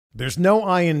There's no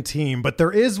I in team, but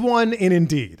there is one in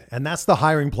Indeed, and that's the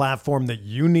hiring platform that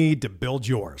you need to build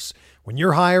yours. When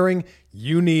you're hiring,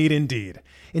 you need Indeed.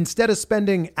 Instead of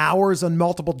spending hours on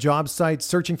multiple job sites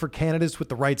searching for candidates with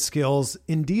the right skills,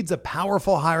 Indeed's a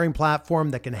powerful hiring platform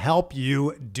that can help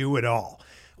you do it all.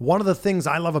 One of the things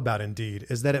I love about Indeed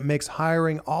is that it makes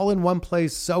hiring all in one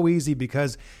place so easy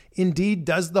because Indeed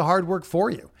does the hard work for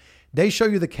you. They show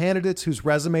you the candidates whose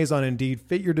resumes on Indeed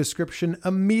fit your description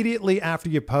immediately after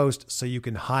you post so you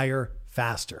can hire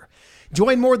faster.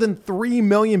 Join more than 3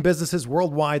 million businesses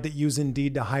worldwide that use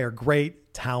Indeed to hire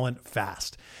great talent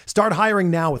fast. Start hiring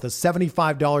now with a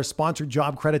 $75 sponsored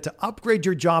job credit to upgrade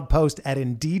your job post at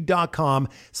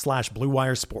Indeed.com/Blue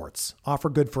Wire Sports. Offer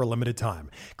good for a limited time.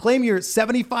 Claim your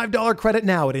 $75 credit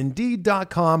now at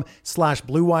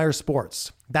Indeed.com/Blue Wire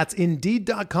Sports. That's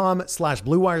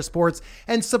Indeed.com/Blue Wire Sports,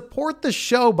 and support the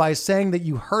show by saying that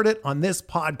you heard it on this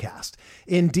podcast.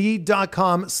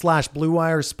 Indeed.com/Blue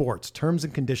Wire Sports. Terms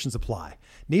and conditions apply.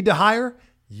 Need to hire?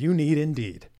 You need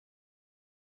Indeed.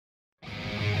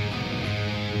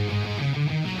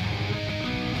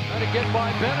 Trying to get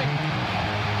by Benning.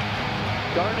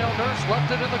 Darnell Nurse left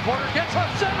it in the corner, gets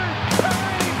up center.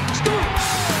 Perry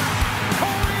scores!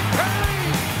 Corey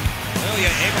Perry! Lilia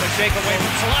able to shake away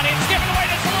from Solani. It's given away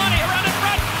to Solani around in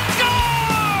front.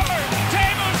 Score!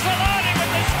 Teemu Solani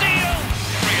with the steal.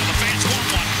 Perry in the face,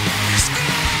 1-1.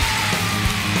 Score!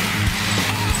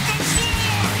 On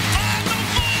the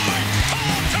board!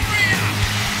 Paul Kariya!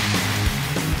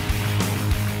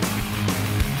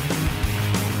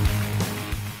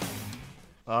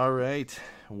 All right,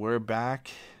 we're back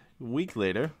a week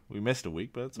later. We missed a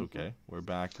week, but it's okay. We're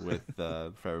back with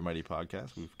the Forever Mighty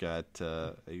podcast. We've got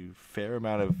a fair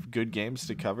amount of good games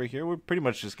to cover here. We're pretty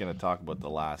much just going to talk about the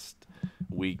last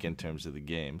week in terms of the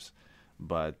games,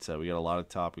 but we got a lot of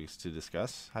topics to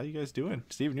discuss. How you guys doing?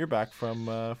 Steven, you're back from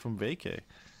vacay.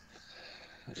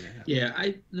 Yeah,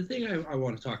 the thing I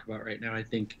want to talk about right now, I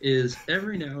think, is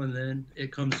every now and then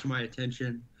it comes to my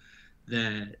attention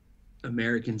that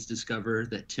Americans discover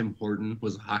that Tim Horton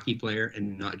was a hockey player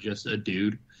and not just a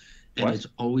dude. And It's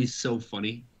always so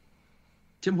funny.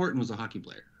 Tim Horton was a hockey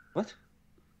player. What?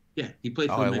 Yeah, he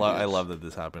played for the I love that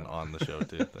this happened on the show,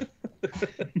 too.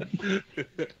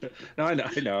 No, I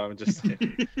know. I'm just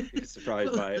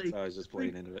surprised by it, so I was just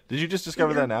playing into it. Did you just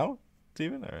discover that now,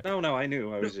 Steven? Or? No, I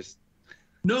knew. I was just...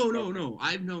 No.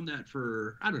 I've known that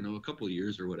for, I don't know, a couple of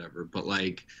years or whatever. But,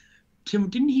 Tim,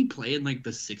 didn't he play in, the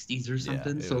 60s or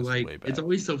something? Yeah, so, it's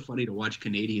always so funny to watch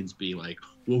Canadians be like,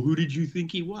 well, who did you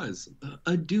think he was?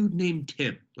 A dude named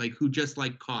Tim, who just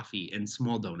liked coffee and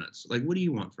small donuts. What do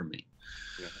you want from me?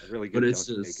 Yeah, a really good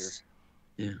donut maker.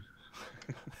 Yeah.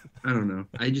 I don't know.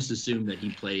 I just assumed that he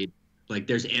played,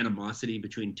 there's animosity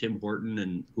between Tim Horton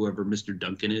and whoever Mr.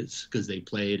 Duncan is, because they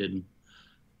played and,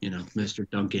 Mr.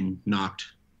 Duncan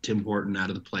knocked Tim Horton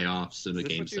out of the playoffs in a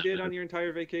game. Is this what you did on your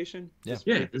entire vacation? Yeah.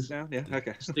 Now? Yeah.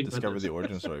 Okay. Discover the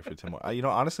origin story for Tim Horton.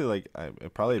 Honestly, I'm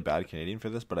probably a bad Canadian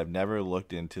for this, but I've never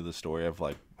looked into the story of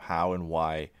how and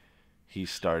why he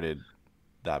started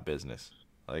that business.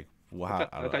 Wow.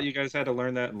 I thought you guys had to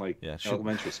learn that in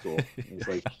elementary school. It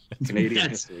was Canadian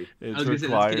history. It's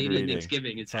required Canadian reading.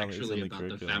 Thanksgiving. It's actually about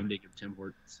the founding of Tim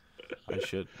Hortons. I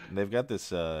should. They've got this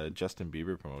Justin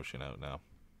Bieber promotion out now.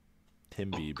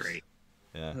 Tim Biebs. Great.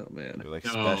 Yeah. Oh man. They're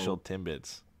special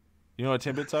Timbits. You know what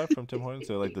Timbits are from Tim Hortons?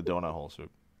 They're the donut hole soup.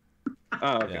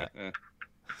 Oh, okay. Yeah.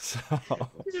 So they're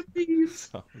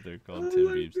Oh called Tim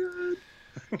Biebs.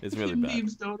 It's really bad. Tim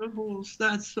Biebs donut holes.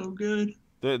 That's so good.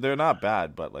 They're not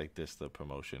bad, but the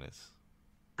promotion it's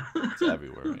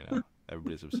everywhere.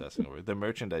 Everybody's obsessing over it. The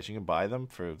merchandise, you can buy them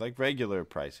for regular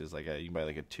prices. You can buy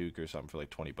a toque or something for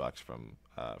 $20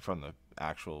 from the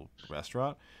actual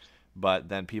restaurant. But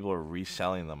then people are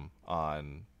reselling them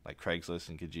on Craigslist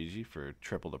and Kijiji for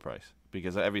triple the price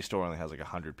because every store only has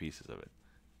 100 pieces of it.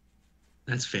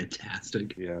 That's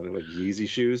fantastic. Yeah, they're Yeezy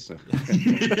shoes. On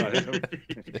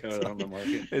the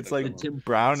market. It's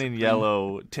brown and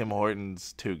yellow Tim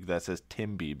Hortons toque that says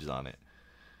Tim Biebs on it,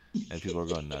 and people are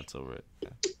going nuts over it. Yeah.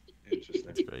 Interesting.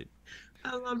 That's great.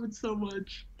 I love it so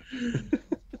much.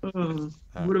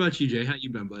 What about you, Jay? How you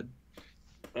been, bud?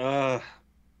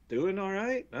 Doing all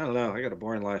right. I don't know. I got a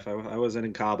boring life. I wasn't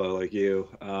in Cabo like you.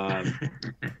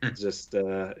 Just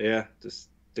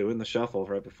doing the shuffle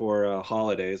right before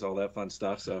holidays, all that fun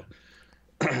stuff. So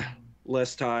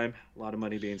less time, a lot of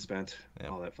money being spent,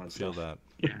 all that fun Feel stuff.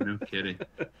 that. Yeah, no kidding.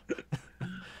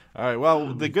 All right.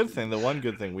 Well, the one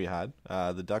good thing we had,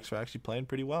 the Ducks were actually playing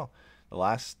pretty well. The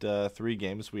last 3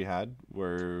 games we had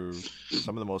were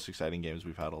some of the most exciting games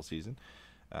we've had all season.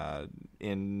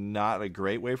 in not a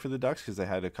great way for the Ducks because they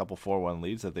had a couple 4-1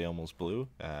 leads that they almost blew.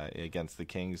 Against the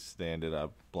Kings, they ended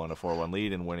up blowing a 4-1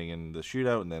 lead and winning in the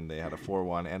shootout, and then they had a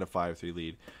 4-1 and a 5-3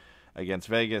 lead against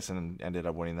Vegas and ended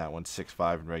up winning that one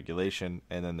 6-5 in regulation.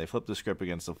 And then they flipped the script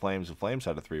against the Flames. The Flames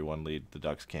had a 3-1 lead. The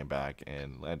Ducks came back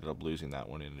and ended up losing that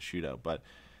one in a shootout. But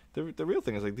the real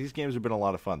thing is, like, these games have been a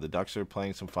lot of fun. The Ducks are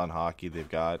playing some fun hockey. They've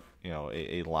got,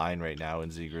 a line right now in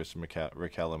Zegras,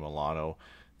 Raquel, and Milano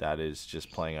that is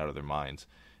just playing out of their minds.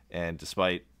 And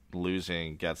despite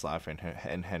losing Getzlaf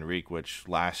and Henrique, which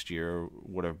last year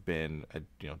would have been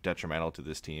detrimental to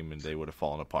this team, and they would have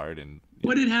fallen apart. And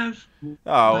would it have?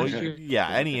 Oh yeah,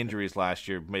 any injuries last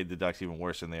year made the Ducks even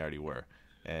worse than they already were.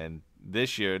 And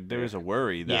this year there was a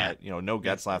worry that no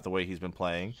Getzlaf the way he's been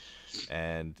playing,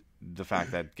 and the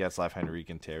fact that Getzlaf, Henrique,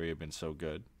 and Terry have been so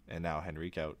good. And now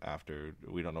Henrique out after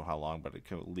we don't know how long, but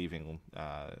leaving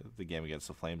the game against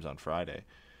the Flames on Friday.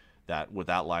 That with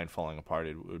that line falling apart,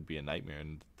 it would be a nightmare,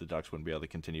 and the Ducks wouldn't be able to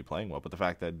continue playing well. But the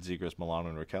fact that Zegras, Milano,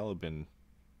 and Raquel have been,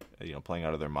 playing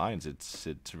out of their minds,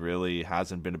 it really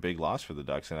hasn't been a big loss for the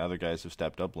Ducks. And other guys have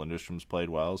stepped up. Lindstrom's played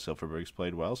well, Silfverberg's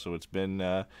played well, so it's been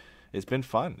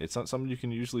fun. It's not something you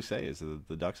can usually say is that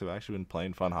the Ducks have actually been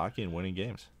playing fun hockey and winning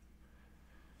games.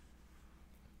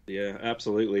 Yeah,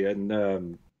 absolutely,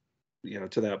 and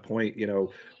to that point,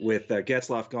 with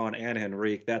Getzlaf gone and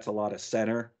Henrique, that's a lot of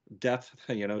center depth.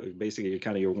 Basically you're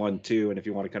kind of your 1-2, and if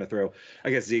you want to kind of throw, I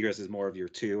guess Zegras is more of your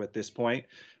 2 at this point.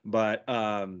 But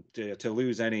to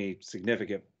lose any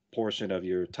significant portion of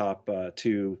your top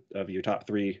 2 of your top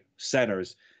 3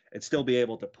 centers and still be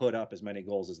able to put up as many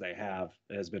goals as they have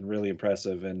has been really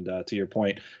impressive. And to your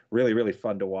point, really, really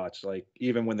fun to watch. Like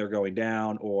even when they're going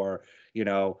down or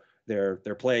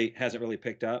their play hasn't really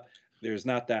picked up. There's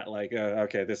not that like,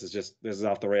 okay, this is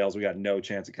off the rails. We got no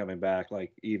chance of coming back.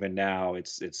 Like even now,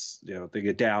 it's they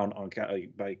get down on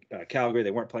by Calgary.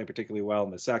 They weren't playing particularly well in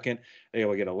the second. They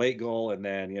will get a late goal and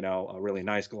then a really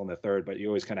nice goal in the third. But you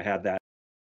always kind of had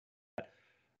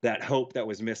that hope that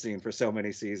was missing for so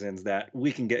many seasons that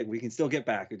we can still get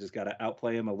back. We just got to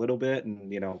outplay them a little bit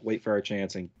and wait for our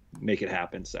chance and make it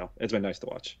happen. So it's been nice to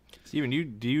watch. Steven,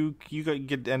 you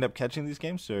end up catching these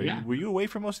games, or were you away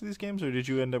for most of these games, or did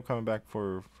you end up coming back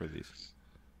for these?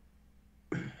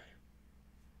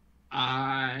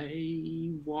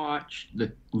 I watched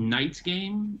the Knights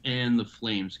game and the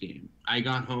Flames game. I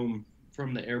got home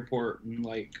from the airport and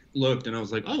looked, and I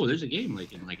was like, oh, there's a game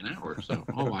in an hour, so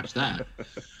I'll watch that.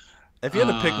 If you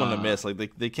had to pick one to miss,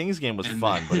 the Kings game was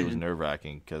fun, but it was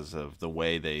nerve-wracking because of the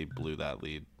way they blew that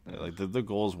lead. The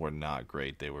goals were not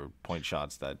great. They were point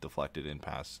shots that deflected in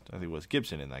past. I think it was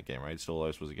Gibson in that game, right?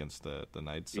 Stolarz was against the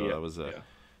Knights, so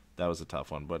that was a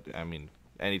tough one. But I mean,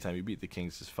 anytime you beat the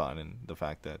Kings is fun, and the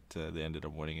fact that they ended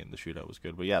up winning it in the shootout was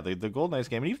good. But yeah, the Golden Knights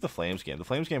game and even the Flames game. The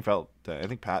Flames game felt. I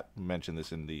think Pat mentioned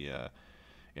this in the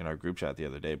in our group chat the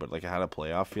other day, but it had a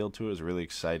playoff feel to it. It was a really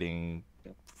exciting,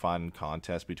 fun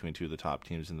contest between 2 of the top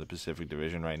teams in the Pacific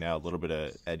Division right now. A little bit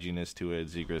of edginess to it.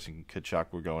 Zegras and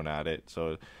Tkachuk were going at it.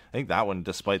 So I think that one,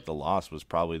 despite the loss, was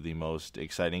probably the most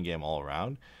exciting game all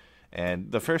around.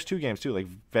 And the first 2 games too,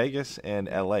 Vegas and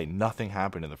LA, nothing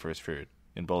happened in the first period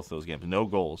in both those games. No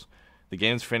goals. The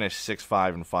games finished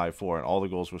 6-5 and 5-4, and all the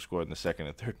goals were scored in the second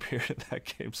and third period of that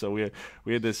game. So we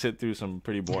had to sit through some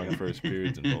pretty boring first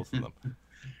periods in both of them.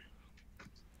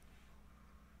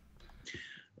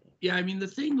 Yeah, I mean, the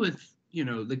thing with,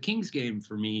 the Kings game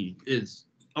for me is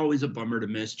always a bummer to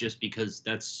miss just because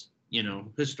that's,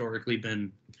 historically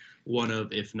been one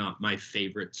of, if not my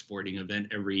favorite sporting event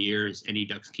every year is any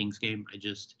Ducks-Kings game.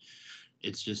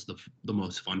 It's just the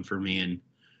most fun for me. And,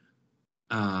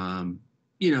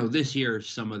 this year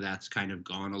some of that's kind of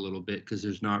gone a little bit because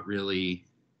there's not really,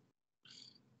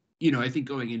 I think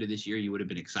going into this year you would have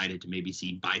been excited to maybe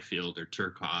see Byfield or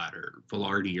Turcotte or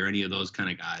Velarde or any of those kind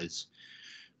of guys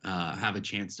have a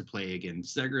chance to play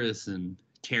against Zegras and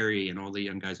Terry and all the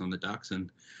young guys on the Ducks. And,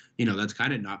 that's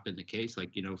kind of not been the case.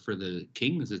 For the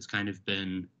Kings, it's kind of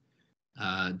been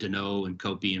Deneau and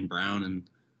Kopi and Brown and,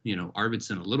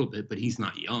 Arvidsson a little bit, but he's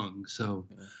not young. So,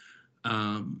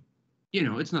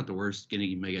 it's not the worst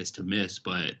getting my guys to miss.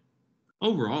 But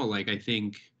overall, I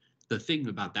think the thing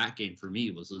about that game for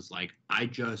me was I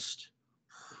just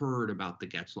heard about the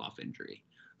Getzlaf injury.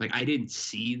 I didn't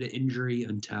see the injury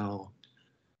until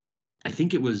I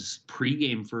think it was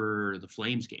pregame for the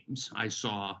Flames games. I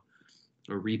saw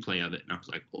a replay of it, and I was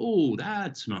like, "Oh,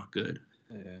 that's not good."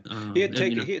 Yeah. He had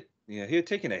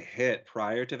taken a hit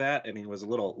prior to that, and he was a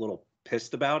little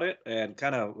pissed about it, and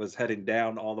kind of was heading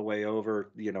down all the way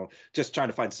over. Just trying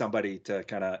to find somebody to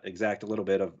kind of exact a little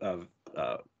bit of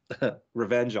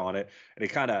revenge on it, and he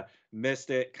kind of missed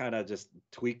it, kind of just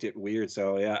tweaked it weird.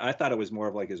 So yeah, I thought it was more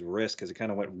of like his wrist because it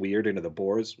kind of went weird into the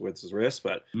boards with his wrist,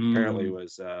 but apparently it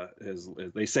was his.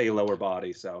 They say lower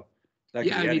body, so that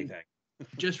could be anything.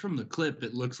 Just from the clip,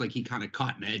 it looks like he kind of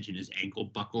caught an edge and his ankle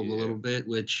buckled a little bit,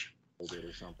 which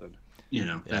or something.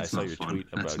 That's not fun. Tweet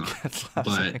about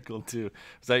Getzlaf's ankle too.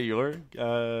 Was that your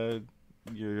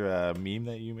meme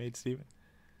that you made, Steven?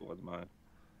 It wasn't mine.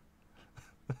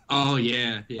 Oh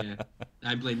yeah.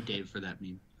 I blame Dave for that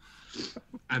meme.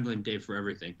 I blame Dave for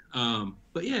everything.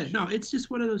 But yeah, no, it's just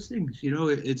one of those things.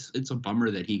 It's a bummer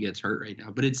that he gets hurt right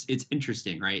now, but it's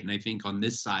interesting, right? And I think on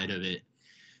this side of it,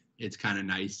 it's kind of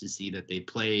nice to see that they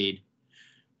played,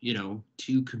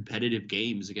 2 competitive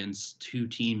games against 2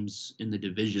 teams in the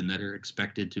division that are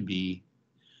expected to be,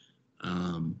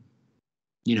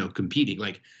 competing.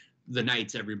 Like the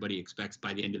Knights, everybody expects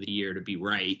by the end of the year to be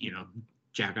right.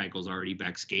 Jack Eichel's already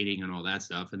back skating and all that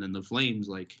stuff. And then the Flames,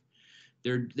 like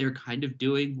they're kind of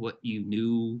doing what you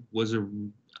knew was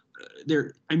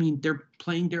they're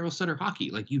playing Daryl Sutter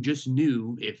hockey. Like you just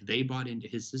knew if they bought into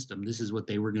his system, this is what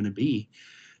they were going to be.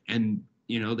 And,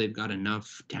 they've got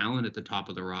enough talent at the top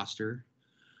of the roster.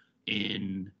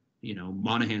 And,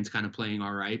 Monahan's kind of playing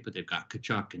all right, but they've got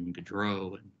Tkachuk and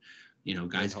Gaudreau and,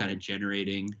 guys kind of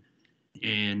generating.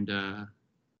 And then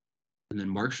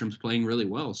Markstrom's playing really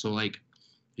well. So,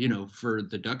 for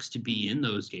the Ducks to be in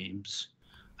those games,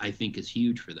 I think is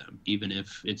huge for them. Even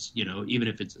if it's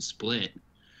a split,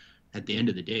 at the end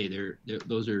of the day,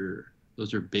 those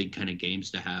are big kind of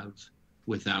games to have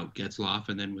without Getzlaf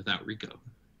and then without Rico.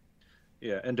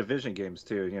 Yeah, and division games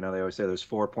too. They always say there's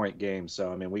 4-point games.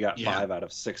 So we got 5 out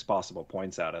of 6 possible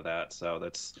points out of that. So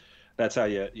that's how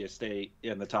you stay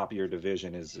in the top of your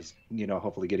division is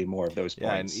hopefully getting more of those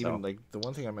points. Yeah, and even the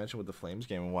one thing I mentioned with the Flames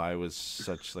game and why it was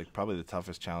such probably the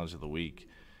toughest challenge of the week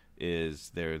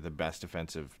is they're the best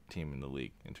defensive team in the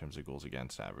league in terms of goals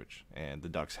against average, and the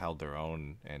Ducks held their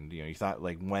own. And you thought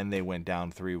when they went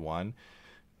down 3-1.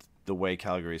 The way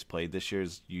Calgary's played this year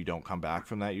is you don't come back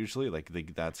from that usually.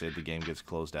 That's it. The game gets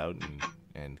closed out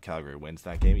and Calgary wins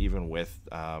that game. Even with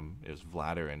it was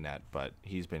Vladar in net, but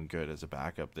he's been good as a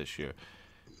backup this year.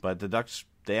 But the Ducks,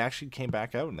 they actually came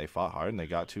back out and they fought hard and they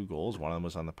got 2 goals. One of them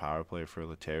was on the power play for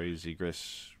Lettieri.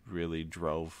 Zegras really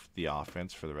drove the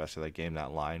offense for the rest of that game.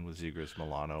 That line with Zegras,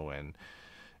 Milano,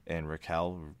 and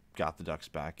Raquel got the Ducks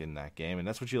back in that game, and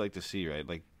that's what you like to see, right?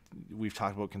 We've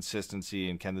talked about consistency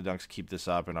and can the Ducks keep this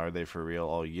up and are they for real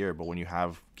all year? But when you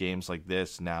have games like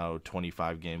this now,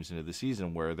 25 games into the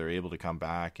season, where they're able to come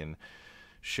back and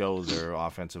show their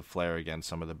offensive flair against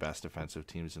some of the best defensive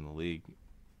teams in the league.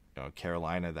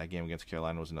 Carolina, that game against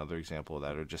Carolina was another example of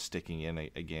that, or just sticking in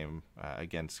a game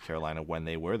against Carolina when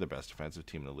they were the best defensive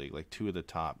team in the league. 2 of the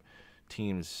top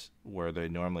teams where they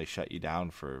normally shut you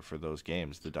down for those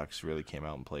games, the Ducks really came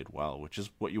out and played well, which is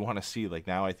what you want to see.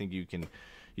 Now I think you can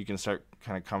start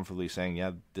kind of comfortably saying,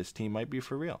 yeah, this team might be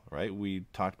for real, right? We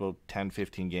talked about 10,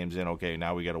 15 games in. Okay,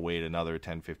 now we got to wait another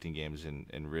 10, 15 games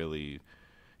and really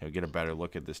get a better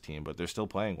look at this team. But they're still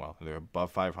playing well. They're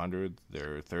above 500.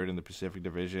 They're 3rd in the Pacific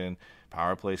Division.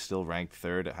 Power play still ranked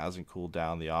 3rd. It hasn't cooled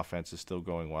down. The offense is still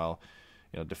going well.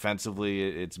 Defensively,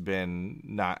 it's been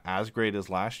not as great as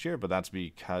last year, but that's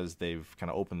because they've kind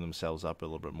of opened themselves up a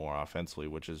little bit more offensively,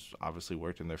 which has obviously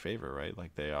worked in their favor, right?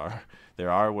 They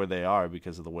are where they are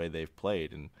because of the way they've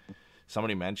played. And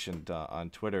somebody mentioned on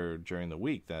Twitter during the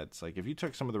week that's if you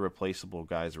took some of the replaceable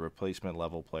guys, the replacement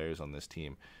level players on this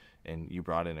team, and you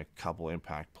brought in a couple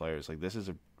impact players, this is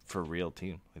a for real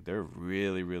team. They're a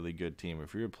really, really good team.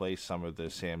 If you replace some of the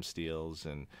Sam Steeles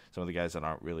and some of the guys that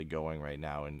aren't really going right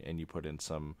now, and you put in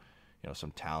some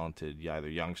talented either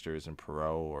youngsters in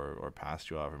Perreault or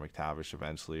Pastujov or McTavish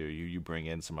eventually, or you bring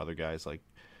in some other guys like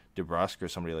Debrusk or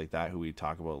somebody like that who we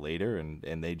talk about later,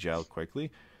 and they gel quickly,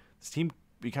 this team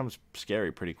becomes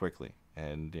scary pretty quickly.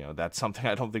 And that's something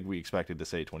I don't think we expected to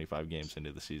say 25 games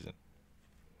into the season.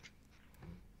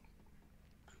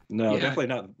 No,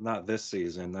 definitely not this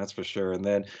season. That's for sure. And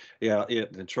then,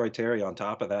 and Troy Terry on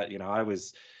top of that, I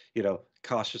was,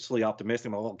 cautiously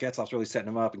optimistic. Well, Getzlaf's really setting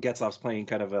him up, and Getzlaf's playing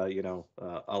kind of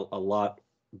a lot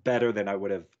better than I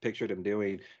would have pictured him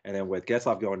doing. And then with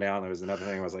Getzlaf going down, there was another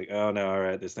thing. I was like, oh no, all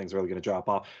right, this thing's really going to drop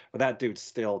off. But that dude's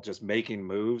still just making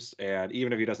moves, and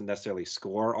even if he doesn't necessarily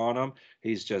score on them,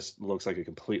 he's just looks like a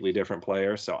completely different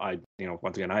player. So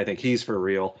once again, I think he's for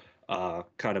real.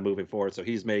 Kind of moving forward. So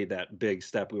he's made that big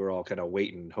step we were all kind of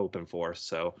waiting, hoping for.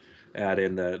 So add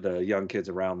in the young kids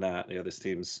around that. This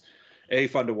team's A,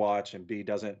 fun to watch, and B,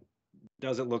 doesn't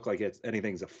look like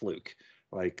anything's a fluke.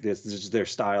 This is their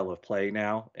style of play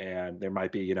now. And there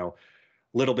might be,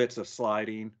 little bits of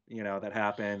sliding, that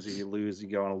happens. You lose, you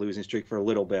go on a losing streak for a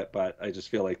little bit, but I just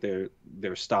feel like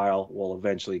their style will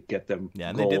eventually get them. Yeah,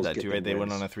 and goals, they did that get too, them right? They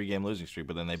went wins. on a 3-game losing streak,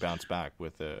 but then they bounced back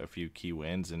with a few key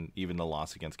wins, and even the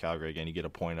loss against Calgary. Again, you get a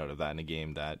point out of that in a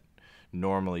game that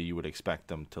normally you would expect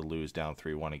them to lose down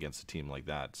 3-1 against a team like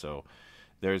that. So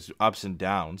there's ups and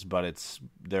downs, but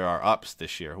there are ups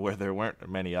this year where there weren't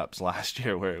many ups last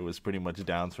year, where it was pretty much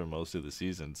downs for most of the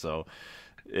season. So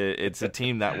it's a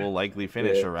team that will likely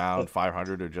finish around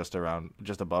 500 or just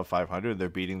above 500. They're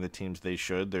beating the teams they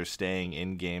should. They're staying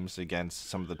in games against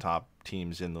some of the top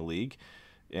teams in the league.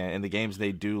 And the games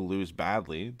they do lose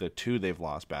badly, the two they've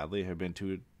lost badly, have been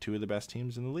two of the best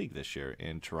teams in the league this year,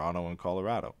 in Toronto and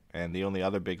Colorado. And the only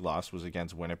other big loss was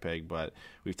against Winnipeg, but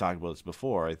we've talked about this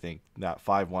before. I think that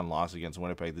 5-1 loss against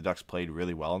Winnipeg, the Ducks played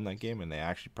really well in that game, and they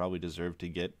actually probably deserved to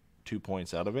get 2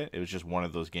 points out of it. It was just one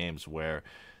of those games where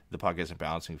the puck isn't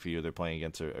bouncing for you. They're playing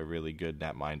against a really good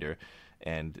netminder,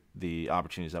 and the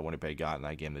opportunities that Winnipeg got in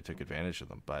that game, they took advantage of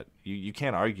them. But you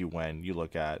can't argue when you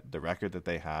look at the record that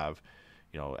they have.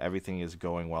 Everything is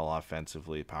going well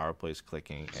offensively, power play's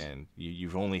clicking, and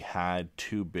you've only had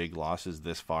 2 big losses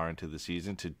this far into the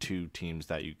season to 2 teams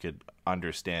that you could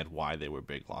understand why they were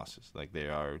big losses. Like, they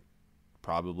are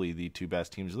probably the 2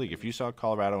 best teams in the league. If you saw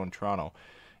Colorado and Toronto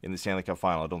in the Stanley Cup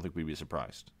final, I don't think we'd be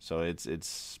surprised. So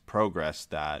it's progress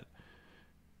that,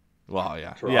 well,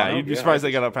 yeah. Toronto, yeah, you'd be surprised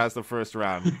they got up past the first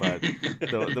round, but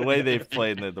the way they've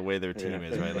played and the way their team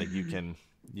is, right? Like, you can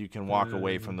walk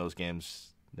away from those games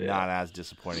not as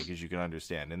disappointed because you can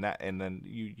understand. And then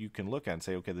you can look at and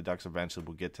say, okay, the Ducks eventually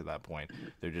will get to that point.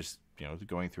 They're just,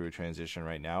 going through a transition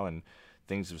right now, and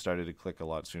things have started to click a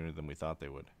lot sooner than we thought they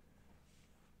would.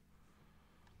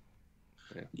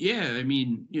 Yeah, I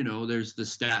mean, there's the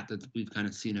stat that we've kind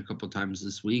of seen a couple times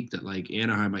this week that, like,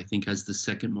 Anaheim, I think, has the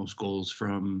second most goals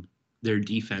from their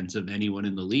defense of anyone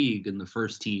in the league, and the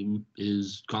first team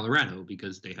is Colorado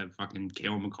because they have fucking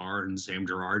Cale Makar and Sam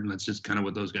Girard, and that's just kind of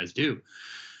what those guys do.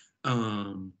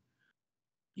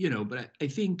 But I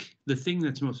think the thing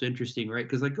that's most interesting, right,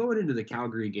 because, like, going into the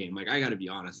Calgary game, like, I got to be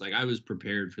honest, like, I was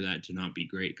prepared for that to not be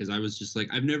great because I was just like,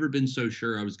 I've never been so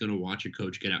sure I was going to watch a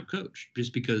coach get out coached,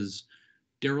 just because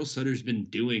Daryl Sutter's been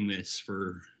doing this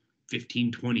for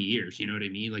 15, 20 years. You know what I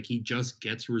mean? Like, he just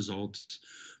gets results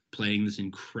playing this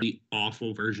incredibly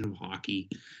awful version of hockey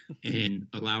and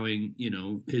allowing,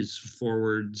 his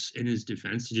forwards and his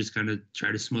defense to just kind of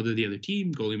try to smother the other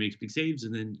team. Goalie makes big saves,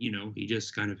 and then, he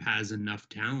just kind of has enough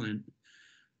talent.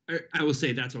 I will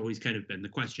say that's always kind of been the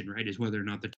question, right, is whether or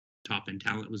not the top-end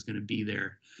talent was going to be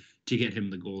there to get him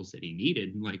the goals that he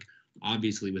needed. And, like,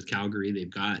 obviously with Calgary, they've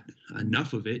got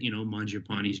enough of it.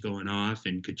 Mangiapane's going off,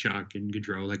 and Kachuk and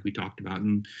Gaudreau, like we talked about,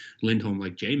 and Lindholm,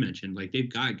 like Jay mentioned. Like,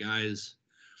 they've got guys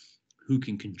who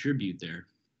can contribute there.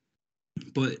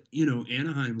 But,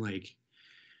 Anaheim, like,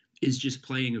 is just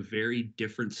playing a very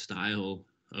different style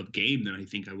of game than I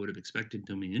think I would have expected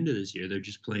coming into this year. They're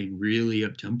just playing really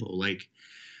up-tempo. Like,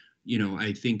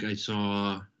 I think I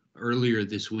saw earlier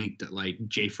this week that, like,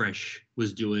 Jay Fresh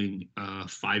was doing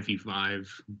 5v5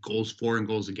 goals for and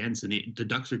goals against, and the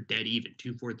Ducks are dead even,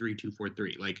 2-4-3,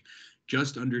 2-4-3, like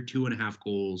just under 2.5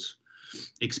 goals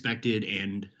expected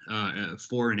and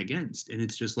for and against. And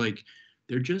it's just like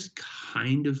they're just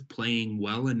kind of playing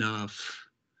well enough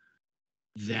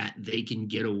that they can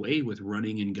get away with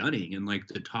running and gunning. And, like,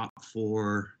 the top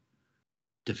 4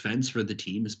 defense for the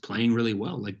team is playing really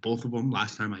well. Like, both of them,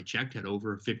 last time I checked, had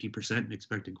over 50% in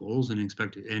expected goals and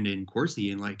in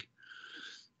Corsi. And, like,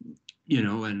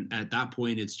 and at that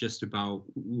point, it's just about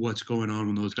what's going on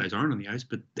when those guys aren't on the ice,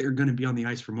 but they're going to be on the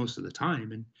ice for most of the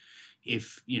time. And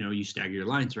if, you stagger your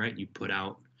lines, right, and you put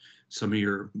out some of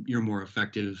your more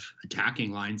effective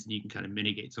attacking lines, and you can kind of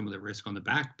mitigate some of the risk on the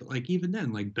back. But, like, even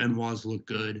then, like, Benoit's looked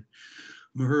good.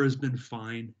 Mahura's been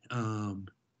fine.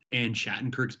 And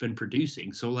Shattenkirk's been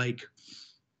producing. So, like,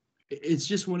 it's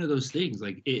just one of those things.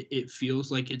 Like, it feels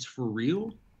like it's for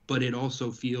real, but it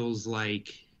also feels like,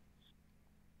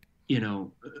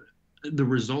 the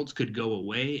results could go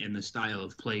away and the style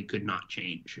of play could not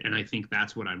change. And I think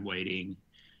that's what I'm waiting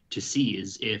to see,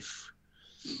 is if,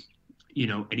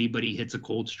 anybody hits a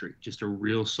cold streak, just a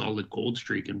real solid cold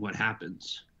streak, and what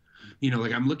happens.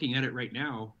 Like, I'm looking at it right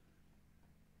now.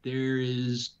 There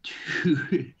is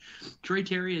 2. Troy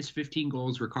Terry has 15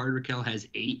 goals. Rickard Rakell has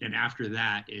 8. And after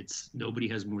that, it's nobody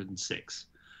has more than 6.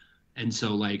 And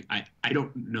so, like, I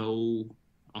don't know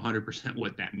 100%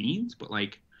 what that means. But,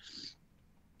 like,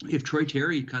 if Troy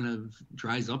Terry kind of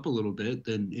dries up a little bit,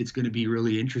 then it's going to be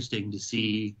really interesting to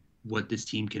see what this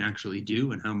team can actually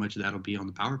do and how much that'll be on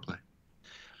the power play.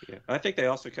 Yeah, I think they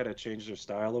also kind of changed their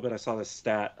style a little bit. I saw this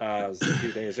stat a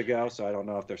few days ago, so I don't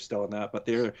know if they're still in that, but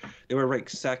they were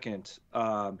ranked second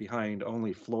behind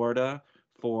only Florida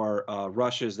for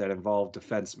rushes that involve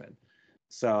defensemen.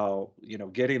 So,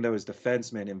 getting those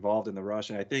defensemen involved in the rush,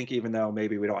 and I think even though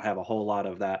maybe we don't have a whole lot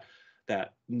of that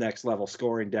next level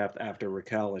scoring depth after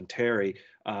Raquel and Terry,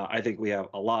 I think we have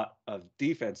a lot of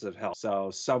defensive help. So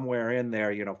somewhere in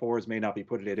there, forwards may not be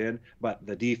putting it in, but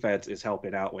the defense is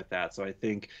helping out with that. So I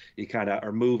think you kind of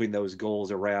are moving those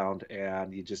goals around,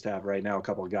 and you just have right now a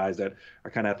couple of guys that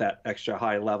are kind of at that extra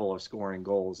high level of scoring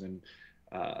goals. And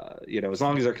as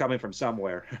long as they're coming from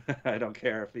somewhere, I don't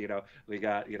care if we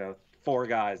got four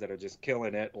guys that are just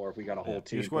killing it, or if we got a whole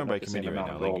team. You're scoring by committee right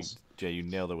now. Like, Jay, you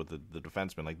nailed it with the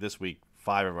defensemen. Like this week,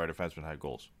 5 of our defensemen had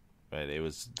goals. Right, it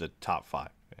was the top 5.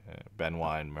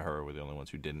 Benoit and Mahura were the only ones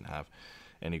who didn't have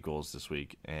any goals this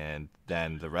week, and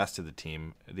then the rest of the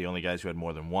team, the only guys who had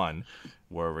more than one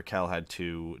were Raquel had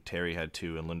 2, Terry had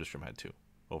 2, and Lundestrom had 2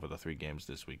 over the 3 games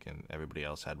this week, and everybody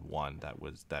else had 1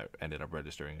 that ended up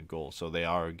registering a goal. So they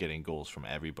are getting goals from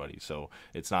everybody. So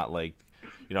it's not like,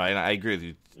 and I agree with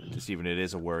you, Stephen. It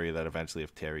is a worry that eventually,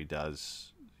 if Terry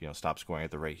does, stop scoring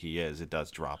at the rate he is, it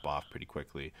does drop off pretty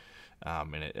quickly,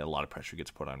 and a lot of pressure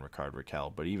gets put on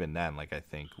Raquel. But even then, like, I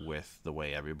think with the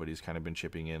way everybody's kind of been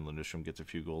chipping in, Lundestrom gets a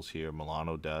few goals here,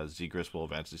 Milano does, Zegras will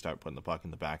eventually start putting the puck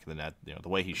in the back of the net. The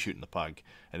way he's shooting the puck,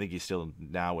 I think he's still,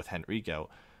 now with Henrique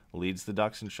out, leads the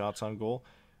Ducks in shots on goal.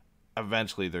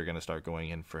 Eventually, they're going to start going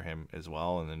in for him as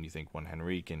well. And then you think when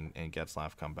Henrique and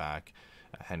Getzlaf come back,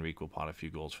 Henrique will pot a few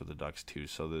goals for the Ducks too.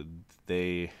 So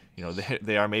they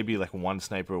are maybe like one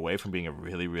sniper away from being a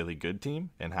really, really good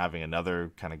team and having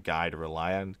another kind of guy to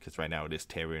rely on. Because right now it is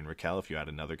Terry and Raquel. If you add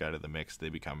another guy to the mix, they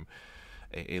become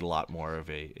a lot more of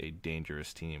a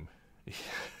dangerous team.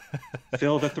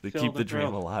 To keep the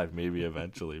dream alive, maybe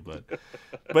eventually, but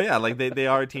yeah, like they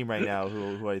are a team right now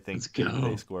who I think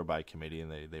they score by committee,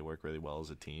 and they work really well as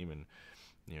a team, and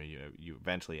you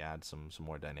eventually add some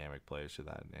more dynamic players to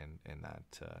that, and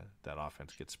that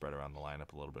offense gets spread around the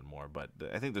lineup a little bit more. But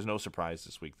I think there's no surprise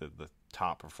this week that the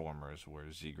top performers were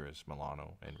Zegras,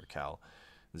 Milano, and Raquel.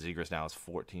 Zegras now has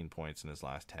 14 points in his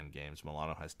last 10 games.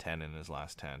 Milano has 10 in his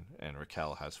last 10, and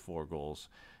Raquel has 4 goals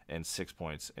and 6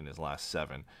 points in his last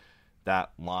 7.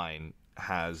 That line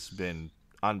has been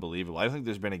unbelievable. I don't think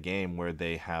there's been a game where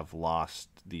they have lost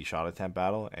the shot attempt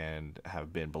battle and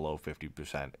have been below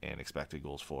 50% in expected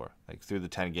goals for. Like, through the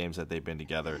 10 games that they've been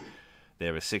together, they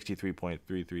have a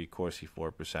 63.33 Corsi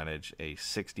for percentage, a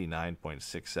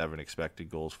 69.67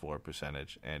 expected goals for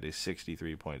percentage, and a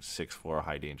 63.64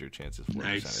 high danger chances for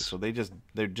percentage. So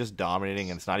they're just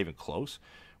dominating, and it's not even close.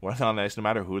 Well, nice, no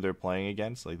matter who they're playing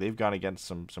against. Like, they've gone against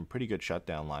some pretty good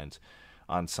shutdown lines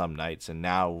on some nights, and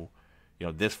now,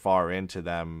 this far into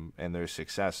them and their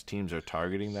success, teams are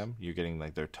targeting them. You're getting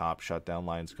like their top shutdown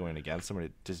lines going against them, and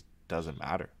it just doesn't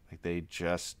matter. Like, they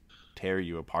just tear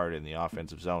you apart in the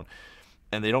offensive zone.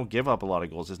 And they don't give up a lot of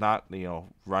goals. It's not,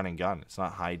 run and gun. It's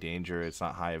not high danger. It's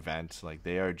not high event. Like,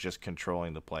 they are just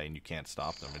controlling the play, and you can't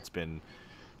stop them. It's been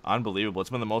unbelievable. It's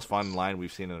been the most fun line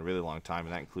we've seen in a really long time,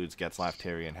 and that includes Getzlaf,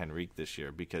 Terry, and Henrique this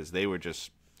year, because they were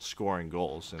just scoring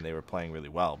goals, and they were playing really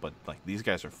well. But, like, these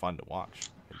guys are fun to watch.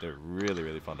 They're really,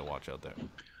 really fun to watch out there.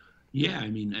 Yeah, I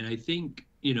mean, and I think,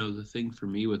 the thing for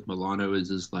me with Milano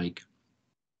is like,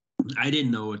 I didn't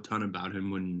know a ton about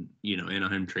him when,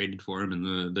 Anaheim traded for him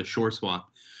in the shore swap.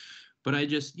 But I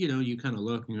just, you kind of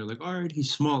look and you're like, all right,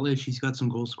 he's smallish. He's got some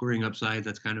goal scoring upside.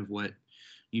 That's kind of what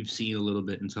you've seen a little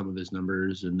bit in some of his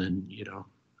numbers. And then,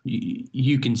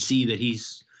 you can see that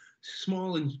he's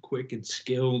small and quick and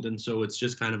skilled. And so it's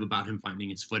just kind of about him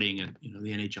finding his footing at,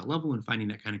 the NHL level and finding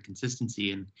that kind of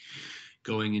consistency. And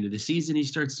going into the season, he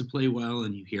starts to play well,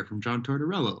 and you hear from John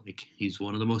Tortorella, like, he's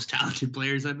one of the most talented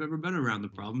players I've ever been around. The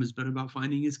problem has been about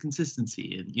finding his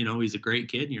consistency, and, he's a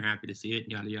great kid, and you're happy to see it,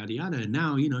 and yada, yada, yada. And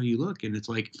now, you look, and it's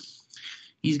like,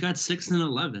 he's got 6 and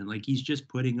 11. Like, he's just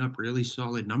putting up really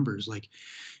solid numbers. Like,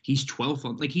 he's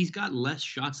 12th. Like, he's got less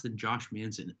shots than Josh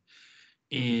Manson.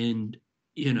 And,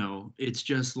 it's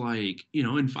just like,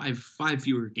 in five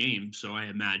fewer games. So I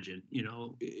imagine,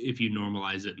 if you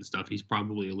normalize it and stuff, he's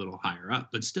probably a little higher up.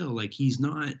 But still, like, his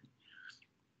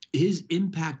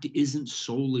impact isn't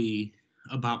solely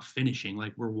about finishing.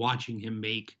 Like, we're watching him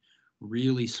make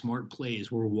really smart plays.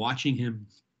 We're watching him,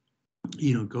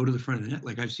 go to the front of the net.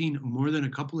 Like, I've seen more than a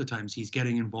couple of times he's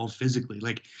getting involved physically.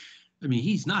 Like, I mean,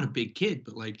 he's not a big kid,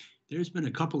 but, like, there's been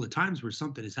a couple of times where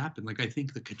something has happened. Like, I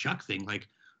think the Tkachuk thing, like,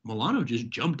 Milano just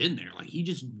jumped in there. Like, he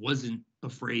just wasn't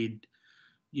afraid.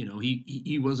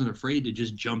 He wasn't afraid to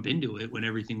just jump into it when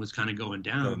everything was kind of going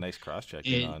down. Got a nice cross-check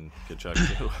on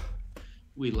Tkachuk, too.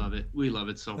 We love it. We love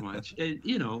it so much.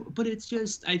 But it's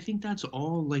just, I think that's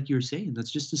all, like you're saying,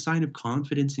 that's just a sign of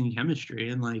confidence and chemistry.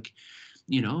 And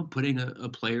putting a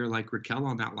player like Raquel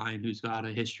on that line who's got a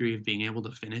history of being able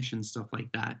to finish and stuff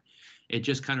like that, it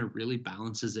just kind of really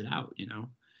balances it out,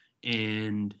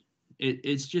 And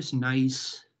it's just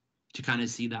nice to kind of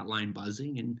see that line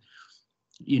buzzing. And,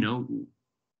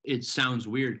 it sounds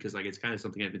weird because it's kind of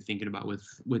something I've been thinking about with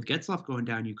Getzlaf going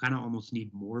down. You kind of almost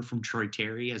need more from Troy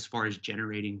Terry as far as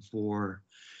generating for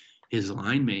his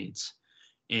line mates.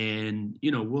 And,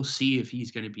 we'll see if he's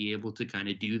going to be able to kind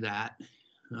of do that.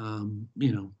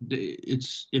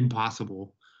 It's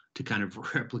impossible to kind of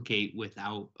replicate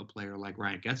without a player like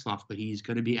Ryan Getzlaf, but he's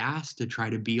going to be asked to try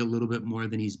to be a little bit more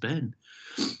than he's been.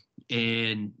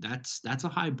 And that's a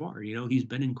high bar. He's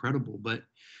been incredible, but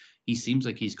he seems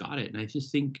like he's got it. And I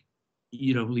just think,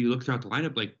 you look throughout the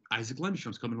lineup, like Isaac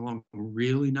Lundstrom's coming along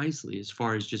really nicely as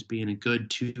far as just being a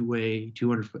good two-way,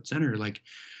 200-foot center. Like,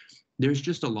 there's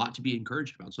just a lot to be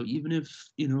encouraged about. So even if,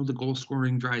 the goal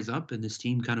scoring dries up and this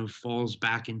team kind of falls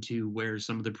back into where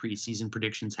some of the preseason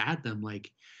predictions had them,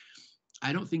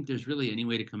 I don't think there's really any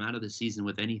way to come out of the season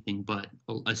with anything but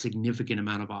a significant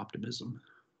amount of optimism.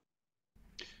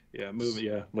 Yeah,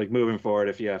 moving forward,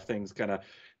 if things kind of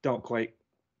don't quite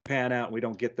pan out, we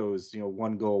don't get those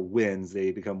 1-goal wins,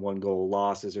 they become 1-goal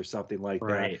losses or something like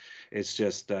that. It's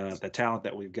just the talent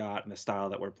that we've got and the style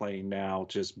that we're playing now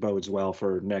just bodes well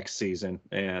for next season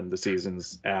and the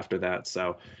seasons after that.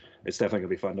 So it's definitely gonna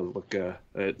be fun to look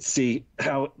see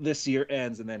how this year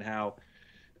ends and then how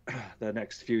the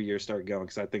next few years start going,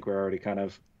 because I think we're already kind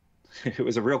of it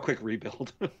was a real quick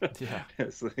rebuild. Yeah.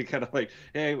 So they kind of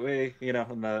hey, in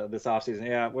this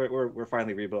offseason, we're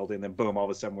finally rebuilding. And then boom, all of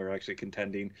a sudden we're actually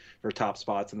contending for top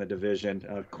spots in the division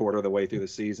a quarter of the way through the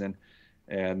season.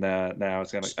 And now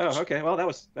it's kind of okay, well, that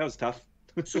was tough.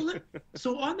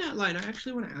 So on that line, I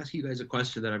actually want to ask you guys a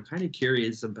question that I'm kind of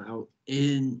curious about.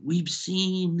 And we've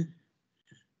seen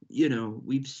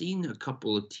a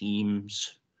couple of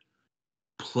teams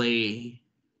play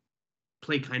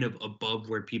kind of above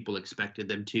where people expected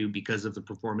them to because of the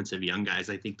performance of young guys.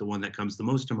 I think the one that comes the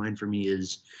most to mind for me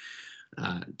is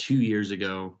 2 years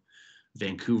ago,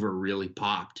 Vancouver really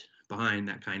popped behind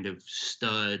that kind of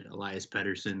stud Elias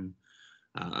Pettersson.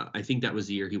 I think that was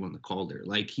the year he won the Calder.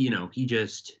 He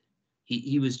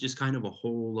was just kind of a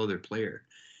whole other player.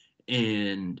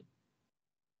 And,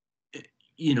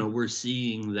 we're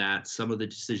seeing that some of the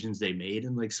decisions they made,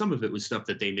 and some of it was stuff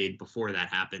that they made before that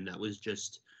happened that was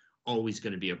just always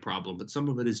going to be a problem, but some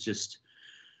of it is just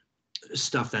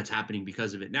stuff that's happening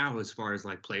because of it now, as far as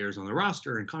players on the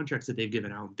roster and contracts that they've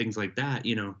given out and things like that.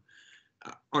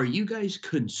 Are you guys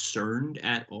concerned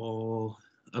at all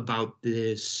about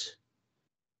this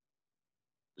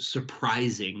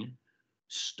surprising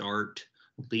start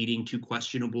leading to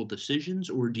questionable decisions,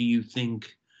 or do you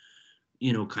think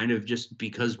kind of just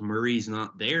because Murray's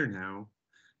not there now,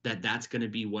 that's going to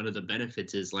be one of the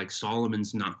benefits, is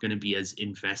Solomon's not going to be as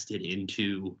invested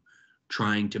into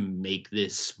trying to make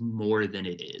this more than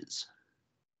it is?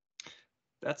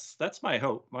 That's my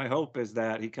hope. My hope is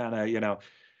that he kind of,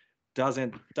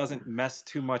 doesn't mess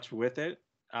too much with it.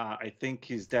 I think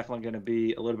he's definitely going to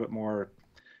be a little bit more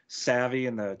savvy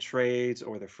in the trades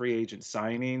or the free agent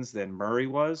signings than Murray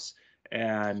was.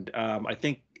 And I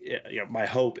think, my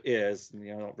hope is,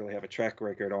 I don't really have a track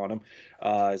record on him,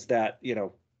 is that,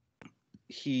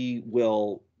 he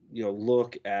will,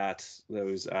 look at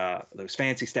those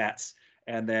fancy stats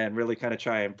and then really kind of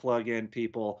try and plug in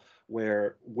people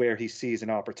where he sees an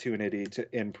opportunity to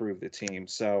improve the team.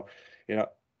 So,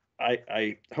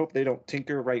 I hope they don't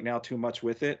tinker right now too much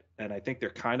with it. And I think they're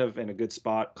kind of in a good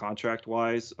spot contract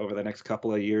wise over the next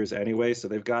couple of years anyway. So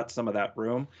they've got some of that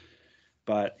room.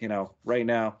 But, right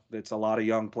now it's a lot of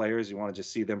young players. You want to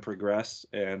just see them progress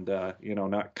and,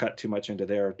 not cut too much into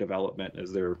their development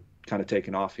as they're kind of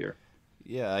taking off here.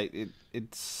 Yeah,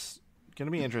 it's going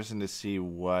to be interesting to see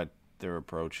what their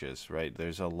approach is, right?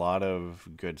 There's a lot of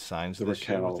good signs this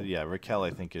year. Yeah, Raquel,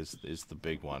 I think, is the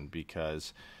big one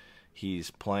because he's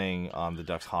playing on the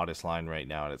Ducks' hottest line right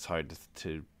now, and it's hard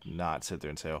to not sit there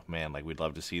and say, oh, man, we'd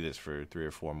love to see this for 3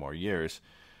 or 4 more years.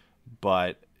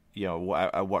 But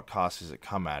at what cost does it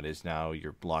come at? Is now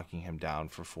you're blocking him down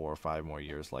for 4 or 5 more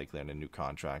years, likely in a new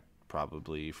contract,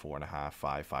 probably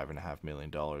 $5.5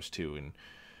 million too. And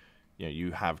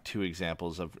you have 2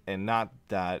 examples of, and not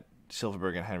that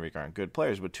Silfverberg and Henrik aren't good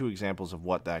players, but 2 examples of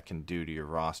what that can do to your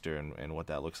roster and what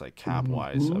that looks like cap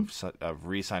wise of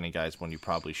re-signing guys when you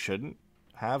probably shouldn't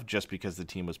have, just because the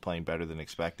team was playing better than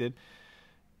expected.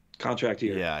 contract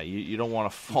year. Yeah, you don't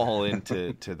want to fall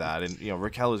into that. And,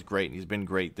 Raquel is great, and he's been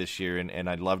great this year, and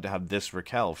I'd love to have this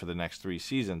Raquel for the next 3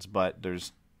 seasons, but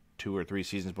there's 2 or 3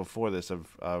 seasons before this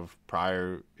of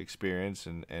prior experience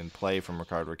and play from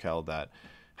Rickard Raquel that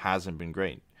hasn't been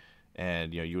great.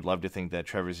 And, you would love to think that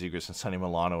Trevor Zegras and Sonny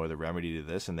Milano are the remedy to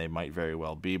this, and they might very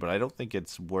well be, but I don't think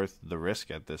it's worth the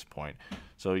risk at this point.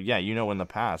 So, yeah, in the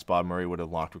past, Bob Murray would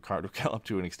have locked Rickard Raquel up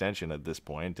to an extension at this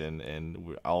point,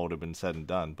 and all would have been said and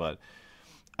done. But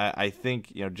I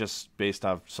think, just based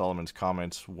off Solomon's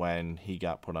comments when he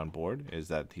got put on board, is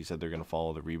that he said they're going to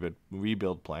follow the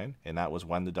rebuild plan, and that was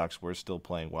when the Ducks were still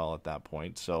playing well at that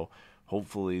point. So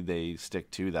hopefully they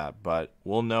stick to that, but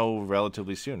we'll know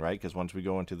relatively soon, right? Because once we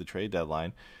go into the trade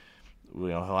deadline,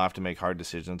 he'll have to make hard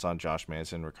decisions on Josh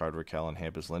Manson, Rickard Raquel, and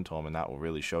Hampus Lindholm, and that will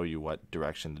really show you what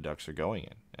direction the Ducks are going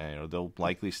in. And they'll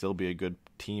likely still be a good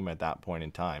team at that point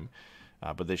in time,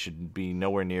 but they should be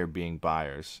nowhere near being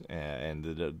buyers. And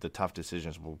the tough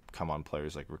decisions will come on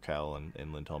players like Raquel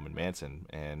and Lindholm and Manson.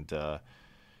 And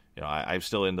I'm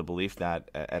still in the belief that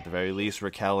at the very least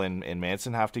Raquel and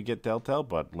Manson have to get dealt out,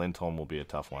 but Lindholm will be a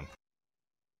tough one.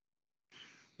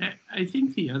 I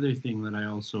think the other thing that I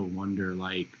also wonder,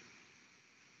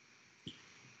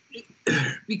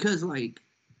 because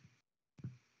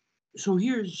so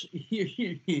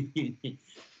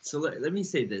so let me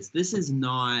say this. This is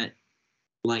not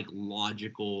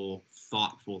logical,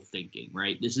 thoughtful thinking,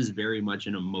 right? This is very much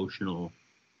an emotional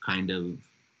kind of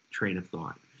train of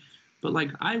thought. But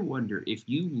I wonder if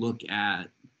you look at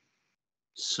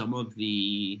some of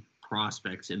the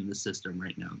prospects in the system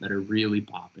right now that are really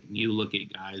popping. You look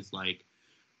at guys like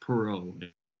Perreault,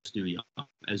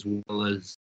 as well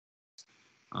as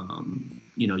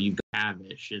you've got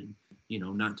Avish, and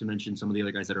not to mention some of the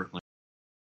other guys that are like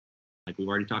we've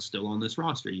already talked still on this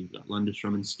roster. You've got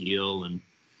Lundestrom and Steele and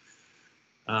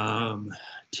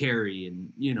Terry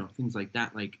and things like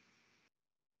that.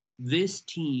 This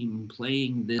team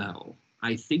playing this well,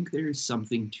 I think there's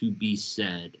something to be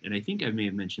said, and I think I may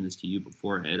have mentioned this to you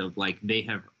before, Ed, of they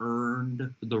have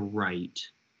earned the right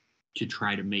to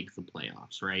try to make the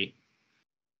playoffs, right?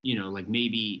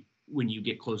 Maybe when you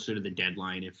get closer to the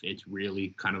deadline, if it's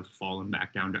really kind of fallen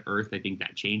back down to earth, I think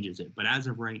that changes it. But as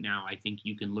of right now, I think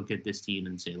you can look at this team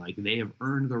and say, they have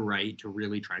earned the right to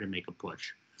really try to make a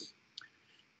push.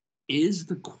 Is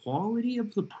the quality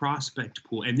of the prospect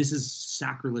pool, and this is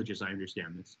sacrilegious, I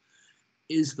understand this,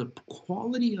 is the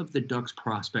quality of the Ducks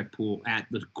prospect pool at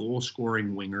the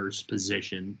goal-scoring wingers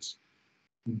positions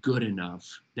good enough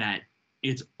that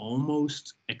it's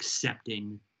almost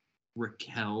accepting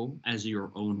Raquel as your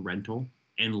own rental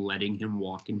and letting him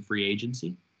walk in free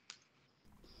agency?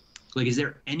 Is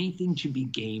there anything to be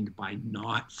gained by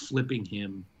not flipping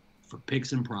him for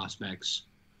picks and prospects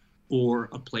or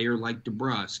a player like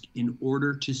Debrusk in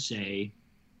order to say,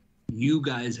 you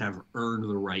guys have earned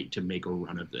the right to make a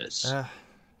run of this?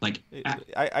 I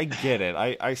get it.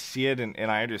 I see it,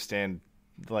 and I understand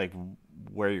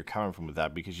where you're coming from with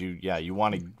that, because you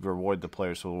want to reward the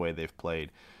players for the way they've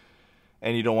played,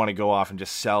 and you don't want to go off and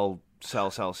just sell at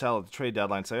the trade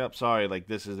deadline. Say, "Oh, sorry,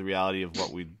 this is the reality of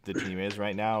what the team is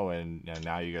right now, and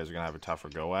now you guys are gonna have a tougher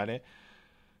go at it."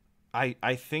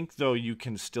 I think, though, you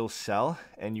can still sell,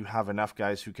 and you have enough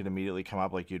guys who can immediately come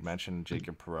up, like you'd mentioned,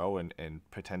 Jacob Perreault,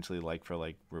 and potentially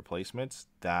for replacements,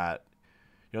 that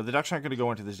the Ducks aren't going to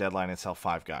go into this deadline and sell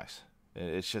 5 guys.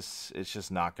 It's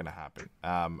just not going to happen.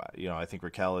 I think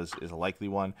Raquel is a likely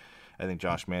one. I think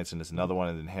Josh Manson is another one,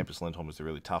 and then Hampus Lindholm is a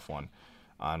really tough one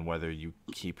on whether you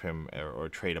keep him or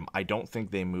trade him. I don't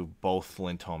think they move both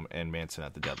Lindholm and Manson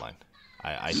at the deadline.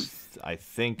 I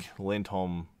think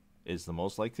Lindholm is the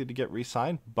most likely to get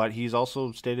re-signed, but he's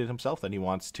also stated himself that he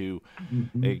wants to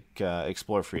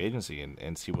explore free agency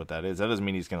and see what that is. That doesn't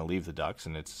mean he's going to leave the Ducks,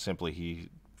 and it's simply he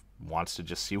wants to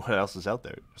just see what else is out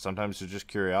there. Sometimes there's just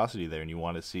curiosity there, and you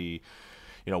want to see,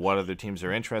 what other teams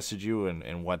are interested in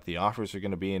and what the offers are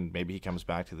going to be, and maybe he comes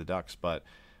back to the Ducks. But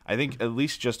I think at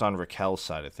least just on Raquel's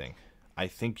side of thing, I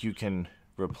think you can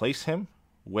replace him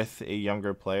with a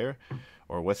younger player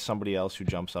or with somebody else who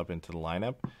jumps up into the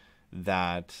lineup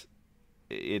that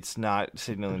it's not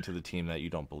signaling to the team that you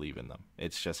don't believe in them.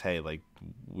 It's just, hey,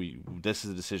 this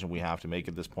is a decision we have to make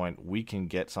at this point. We can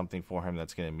get something for him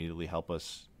that's going to immediately help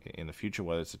us in the future,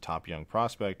 whether it's a top young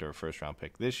prospect or a first-round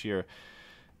pick this year,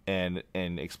 and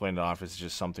explain to office it's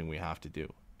just something we have to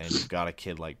do. And you've got a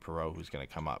kid like Perreault who's going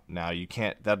to come up. Now,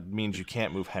 that means you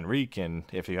can't move Henrique, and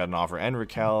if you had an offer, and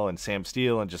Raquel and Sam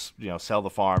Steele, and just sell the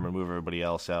farm and move everybody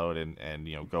else out and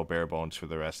go bare bones for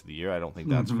the rest of the year. I don't think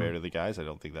that's fair to the guys. I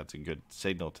don't think that's a good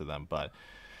signal to them. But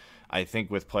I think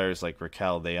with players like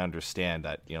Raquel, they understand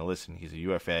that, listen, he's a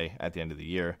UFA at the end of the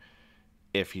year.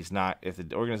 if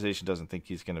the organization doesn't think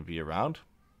he's going to be around,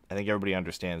 I think everybody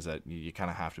understands that you kind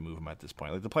of have to move him at this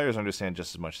point. Like, the players understand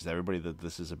just as much as everybody that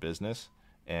this is a business,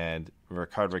 and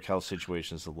Rickard Rakell's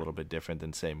situation is a little bit different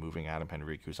than, say, moving Adam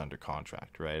Henrique, who's under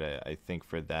contract, right? I think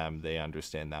for them, they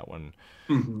understand that one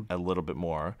a little bit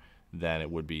more than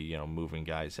it would be, moving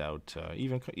guys out.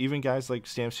 Even guys like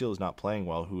Sam Steele is not playing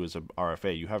well, who is a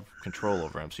RFA. You have control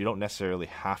over him, so you don't necessarily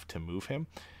have to move him.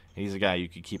 He's a guy you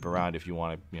could keep around if you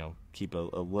want to, keep a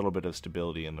little bit of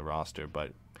stability in the roster.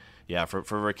 But yeah, for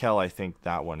Rakell, I think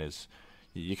that one is,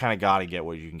 you kind of got to get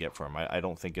what you can get for him. I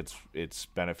don't think it's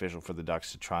beneficial for the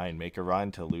Ducks to try and make a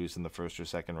run to lose in the first or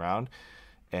second round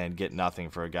and get nothing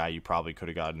for a guy you probably could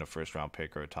have gotten a first round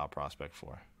pick or a top prospect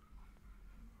for.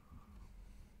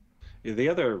 Yeah, the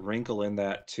other wrinkle in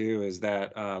that too is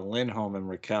that Lindholm and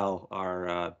Rakell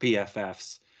are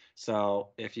BFFs. So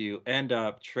if you end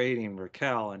up trading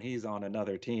Rakell and he's on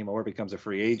another team or becomes a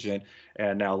free agent,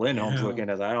 and now Lindholm's looking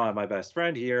as, I don't have my best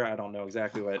friend here, I don't know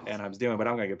exactly what Anaheim's doing, but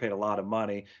I'm going to get paid a lot of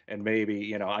money, and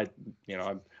maybe I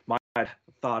might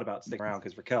thought about sticking around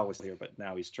because Rakell was here, but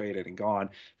now he's traded and gone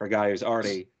for a guy who's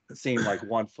already seemed like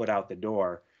 1 foot out the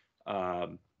door.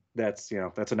 That's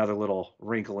another little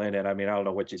wrinkle in it. I mean, I don't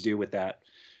know what you do with that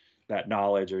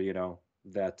knowledge or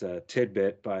that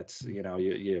tidbit, but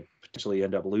you potentially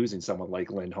end up losing someone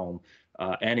like Lindholm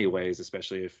anyways,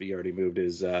 especially if he already moved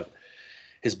his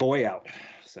boy out.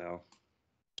 So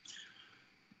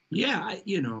yeah,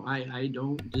 I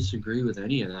don't disagree with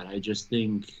any of that. I just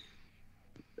think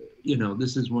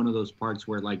this is one of those parts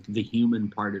where, like, the human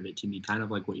part of it, to me, kind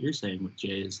of like what you're saying with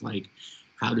Jay, is like,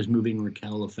 how does moving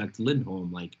Rakell affect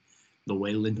Lindholm? Like, the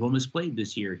way Lindholm has played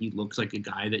this year, he looks like a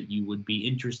guy that you would be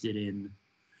interested in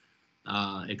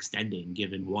extending,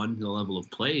 given, one, the level of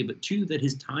play, but two, that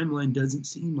his timeline doesn't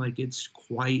seem like it's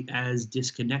quite as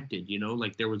disconnected.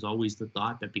 Like, there was always the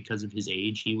thought that because of his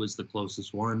age, he was the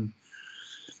closest one.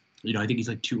 I think he's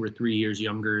like 2 or 3 years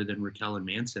younger than Rakell and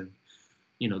Manson.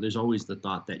 There's always the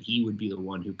thought that he would be the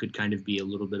one who could kind of be a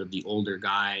little bit of the older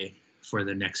guy for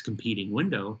the next competing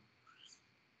window.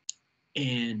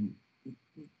 And,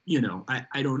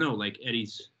 I don't know, like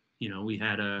Eddie's, we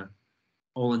had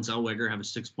Olin Zellweger have a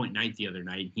 6-point night the other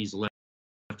night. He's a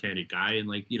left-handed guy, and,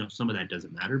 like, some of that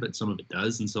doesn't matter, but some of it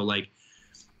does. And so, like,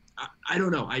 I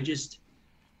don't know.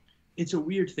 It's a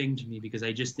weird thing to me, because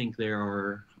I just think there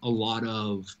are a lot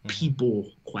of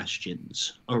people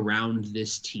questions around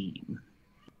this team.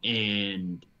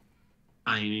 And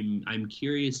I'm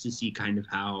curious to see kind of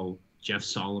how Jeff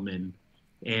Solomon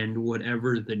and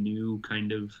whatever the new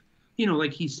kind of,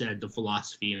 like he said, the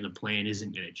philosophy and the plan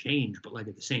isn't going to change. But, like,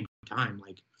 at the same time,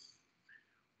 like,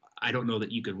 I don't know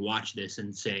that you can watch this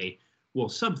and say, well,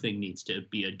 something needs to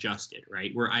be adjusted,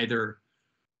 right? We're either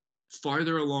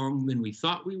farther along than we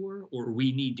thought we were, or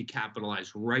we need to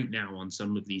capitalize right now on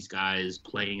some of these guys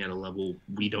playing at a level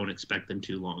we don't expect them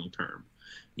to long term.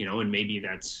 And maybe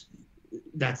that's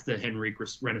the Henrique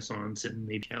Renaissance and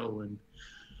maybe Kell and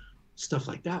stuff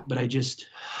like that. But I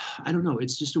don't know.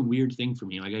 It's just a weird thing for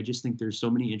me. Like, I just think there's so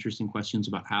many interesting questions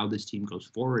about how this team goes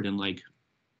forward. And, like,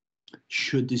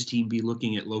 should this team be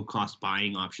looking at low-cost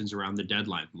buying options around the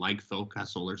deadline, like Phil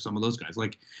Kessel or some of those guys?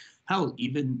 Like, hell,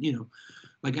 even,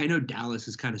 like, I know Dallas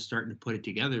is kind of starting to put it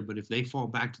together, but if they fall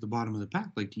back to the bottom of the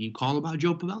pack, like, do you call about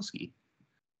Joe Pavelski?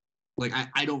 Like,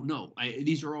 I don't know.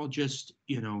 These are all just,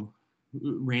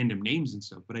 random names and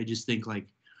stuff, but I just think, like,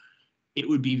 it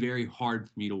would be very hard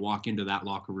for me to walk into that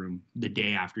locker room the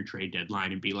day after trade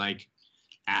deadline and be like,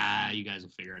 you guys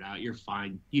will figure it out. You're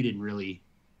fine. You didn't really,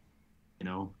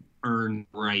 earn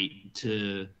right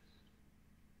to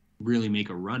really make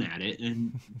a run at it.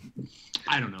 And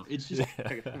I don't know. It's just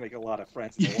I gotta make a lot of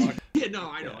friends in the locker. Yeah, no,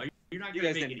 I know. You're not You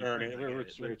going guys to make didn't earn it.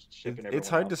 We're shipping everyone It's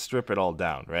hard out. to strip it all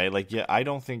down, right? Like, yeah, I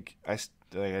don't think I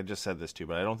just said this too,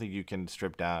 but I don't think you can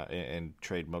strip down and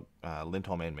trade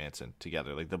Lindholm and Manson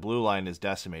together. Like, the blue line is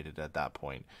decimated at that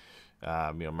point.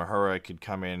 Mahura could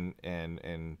come in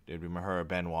and it'd be Mahura,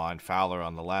 Benoit, and Fowler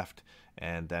on the left,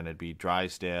 and then it'd be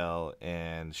Drysdale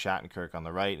and Shattenkirk on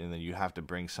the right, and then you have to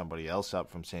bring somebody else up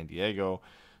from San Diego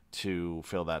to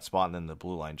fill that spot, and then the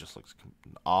blue line just looks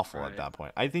awful at that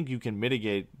point. I think you can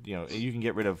mitigate, you can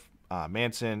get rid of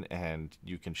Manson, and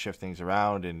you can shift things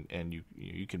around, and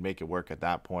you can make it work at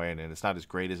that point, and it's not as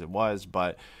great as it was,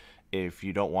 but if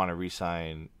you don't want to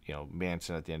re-sign,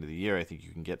 Manson at the end of the year, I think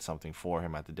you can get something for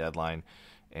him at the deadline,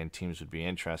 and teams would be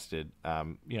interested.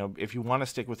 If you want to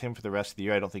stick with him for the rest of the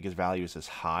year, I don't think his value is as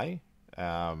high,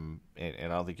 and I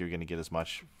don't think you're going to get as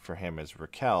much for him as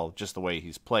Rakell, just the way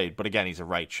he's played. But again, he's a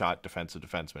right shot defensive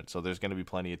defenseman, so there's going to be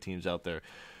plenty of teams out there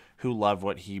who love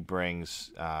what he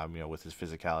brings, with his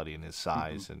physicality and his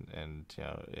size and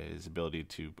his ability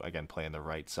to, again, play on the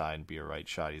right side and be a right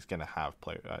shot. He's going to have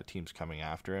teams coming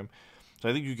after him. So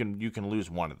I think you can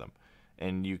lose one of them,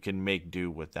 and you can make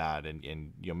do with that.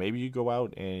 And maybe you go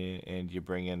out and you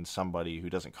bring in somebody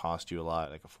who doesn't cost you a lot,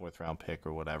 like a 4th-round pick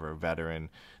or whatever, a veteran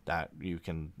that you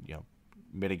can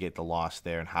mitigate the loss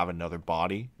there and have another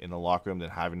body in the locker room than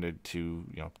having to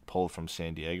pull from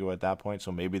San Diego at that point.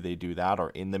 So maybe they do that,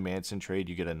 or in the Manson trade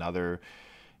you get another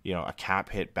a cap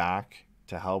hit back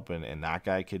to help, and that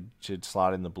guy should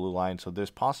slot in the blue line. So there's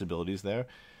possibilities there.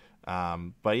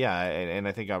 But yeah, and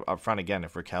I think up front, again,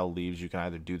 if Raquel leaves, you can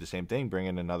either do the same thing, bring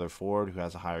in another forward who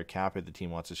has a higher cap hit. The team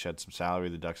wants to shed some salary.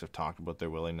 The Ducks have talked about their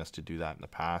willingness to do that in the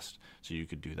past, so you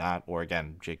could do that. Or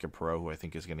again, Jacob Perreault, who I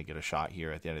think is going to get a shot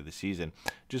here at the end of the season,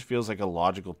 just feels like a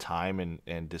logical time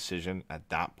and decision at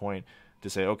that point to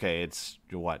say, okay, it's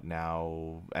what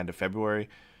now, end of February.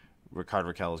 Rickard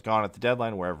Rakell is gone at the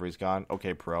deadline, wherever he's gone.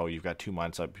 Okay, Perreault, you've got 2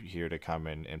 months up here to come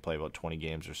in and play about 20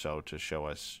 games or so to show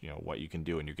us, what you can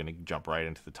do, and you're going to jump right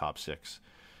into the top 6,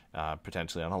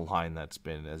 potentially on a line that's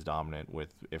been as dominant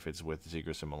if it's with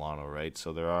Zegras and Milano, right?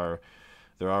 So there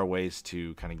are ways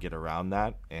to kind of get around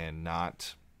that and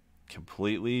not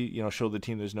completely, show the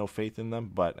team there's no faith in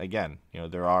them. But again,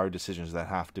 there are decisions that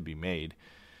have to be made.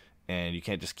 And you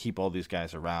can't just keep all these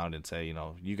guys around and say,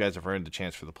 you guys have earned the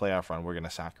chance for the playoff run. We're going to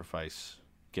sacrifice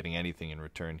getting anything in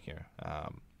return here.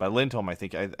 But Lindholm, I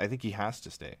think he has to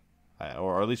stay,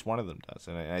 or at least one of them does.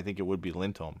 And I think it would be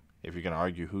Lindholm if you're going to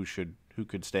argue who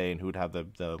could stay and who would have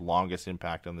the longest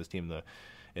impact on this team,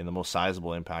 and the most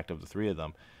sizable impact of the 3 of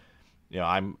them.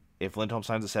 If Lindholm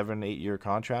signs a 7-8 year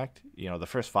contract, the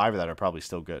first 5 of that are probably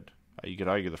still good. You could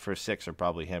argue the first 6 are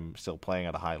probably him still playing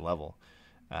at a high level.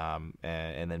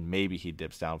 And then maybe he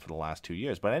dips down for the last 2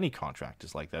 years. But any contract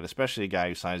is like that, especially a guy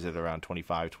who signs it around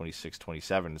 25, 26,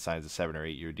 27 and signs a 7 or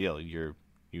 8 year deal.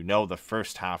 The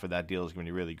first half of that deal is going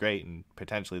to be really great, and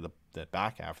potentially the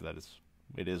back half of that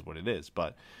is what it is.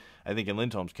 But I think in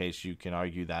Lindholm's case, you can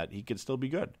argue that he could still be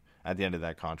good at the end of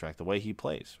that contract, the way he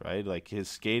plays, right? Like, his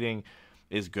skating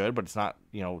is good, but it's not,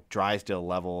 Drysdale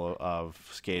level of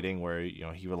skating where,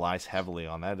 he relies heavily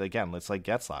on that. Again, it's like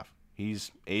Getzlaf.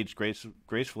 He's aged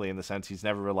gracefully in the sense he's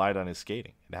never relied on his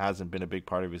skating. It hasn't been a big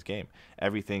part of his game.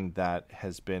 Everything that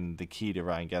has been the key to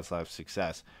Ryan Getzlaf's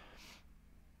success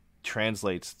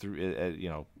translates through,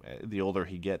 the older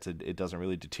he gets, it doesn't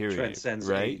really deteriorate. Transcends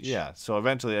right? age. Yeah. So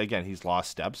eventually, again, he's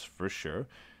lost steps for sure.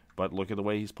 But look at the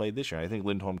way he's played this year. I think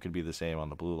Lindholm could be the same on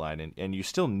the blue line. And you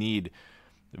still need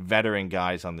veteran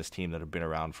guys on this team that have been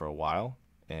around for a while.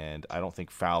 And I don't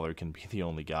think Fowler can be the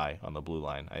only guy on the blue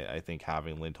line. I think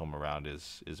having Lindholm around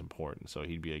is important. So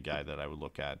he'd be a guy that I would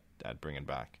look at bringing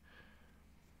back.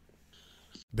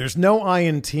 There's no I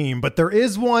in team, but there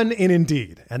is one in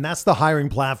Indeed, and that's the hiring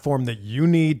platform that you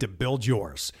need to build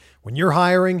yours. When you're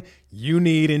hiring, you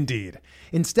need Indeed.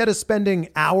 Instead of spending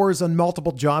hours on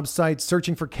multiple job sites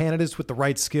searching for candidates with the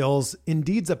right skills,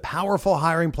 Indeed's a powerful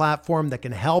hiring platform that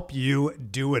can help you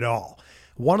do it all.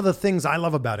 One of the things I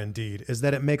love about Indeed is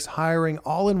that it makes hiring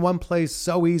all in one place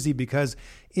so easy because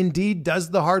Indeed does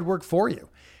the hard work for you.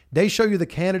 They show you the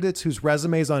candidates whose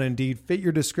resumes on Indeed fit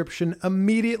your description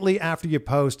immediately after you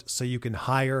post so you can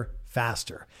hire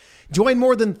faster. Join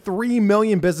more than 3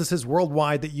 million businesses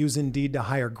worldwide that use Indeed to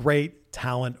hire great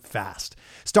talent fast.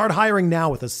 Start hiring now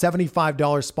with a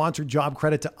 $75 sponsored job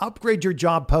credit to upgrade your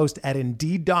job post at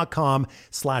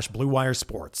Indeed.com/Blue Wire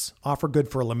Sports. Offer good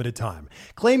for a limited time.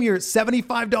 Claim your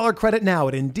 $75 credit now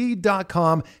at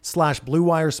Indeed.com/Blue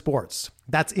Wire Sports.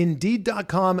 That's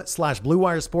Indeed.com/Blue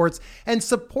Wire Sports, and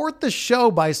support the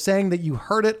show by saying that you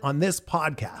heard it on this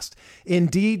podcast.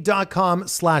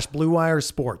 Indeed.com/Blue Wire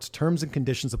Sports. Terms and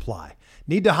conditions apply.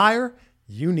 Need to hire?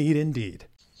 You need Indeed.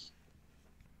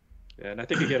 Yeah, and I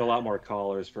think you get a lot more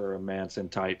callers for a Manson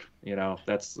type.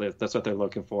 That's what they're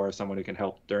looking for, someone who can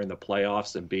help during the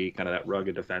playoffs and be kind of that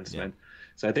rugged defenseman. Yeah.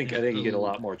 So I think you get a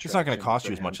lot more. It's not going to cost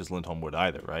you as much as Lindholm would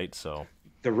either, right? So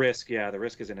the risk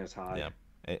isn't as high. Yeah.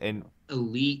 And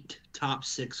elite top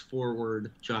 6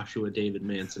 forward Joshua David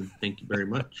Manson. Thank you very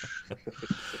much.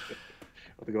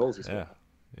 The goals is yeah.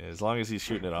 As long as he's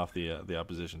shooting it off the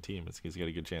opposition team, he's got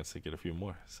a good chance to get a few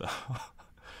more. So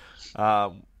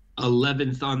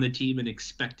 11th on the team in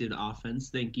expected offense.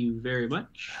 Thank you very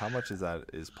much. How much is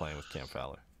playing with Cam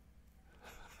Fowler?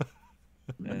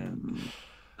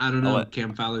 I don't know.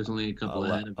 Cam Fowler's only a couple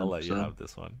ahead of him. I'll let you have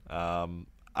this one.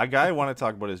 A guy I want to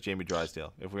talk about is Jamie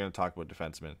Drysdale, if we're going to talk about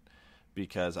defensemen,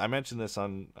 because I mentioned this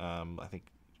on, I think,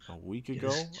 a week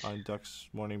ago on Ducks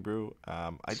Morning Brew.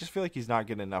 I just feel like he's not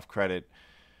getting enough credit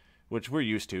which we're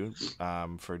used to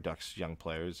for Ducks young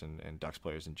players and Ducks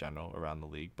players in general around the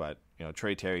league. But,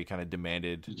 Trey Terry kind of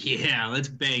demanded. Yeah, let's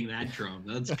bang that drum.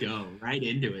 Let's go right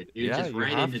into it, dude. Yeah, Just you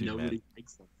right have into to, nobody man.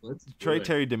 likes them. Let's do Trey it.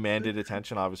 Terry demanded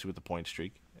attention, obviously, with the point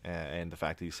streak and the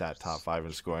fact that he sat top 5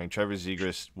 in scoring. Trevor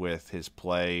Zegras, with his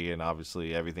play and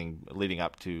obviously everything leading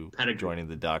up to joining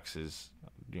the Ducks, is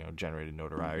generated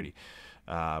notoriety.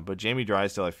 But Jamie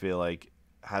Drysdale, I feel like,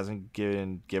 hasn't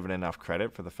given enough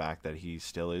credit for the fact that he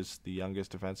still is the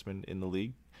youngest defenseman in the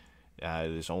league.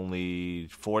 There's only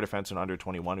 4 defensemen under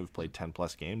 21 who've played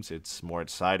 10-plus games. It's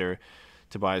Moritz Seider,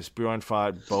 Tobias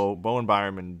Bjornfot, Bowen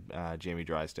Byram, and Jamie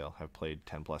Drysdale have played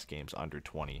 10-plus games under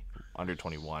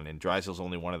 21. And Drysdale's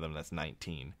only one of them that's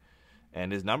 19.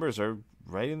 And his numbers are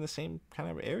right in the same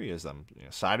kind of area as them.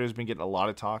 Seider's been getting a lot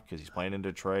of talk because he's playing in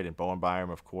Detroit, and Bowen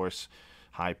Byram, of course,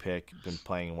 high pick, been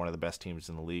playing in one of the best teams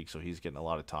in the league, so he's getting a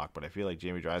lot of talk. But I feel like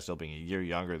Jamie Drysdale, being a year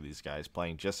younger than these guys,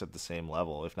 playing just at the same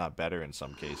level, if not better in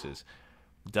some cases,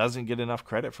 doesn't get enough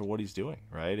credit for what he's doing,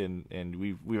 right? And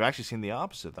we've actually seen the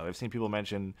opposite, though. I've seen people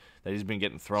mention that he's been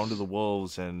getting thrown to the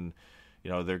wolves, and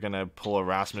they're gonna pull a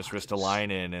Rasmus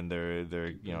Ristolainen, and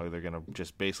they're gonna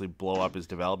just basically blow up his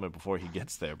development before he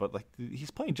gets there. But like,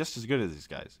 he's playing just as good as these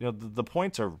guys. The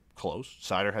points are close.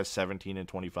 Seider has 17 and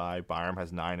 25. Byram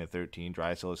has 9 and 13.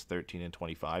 Drysdale has 13 and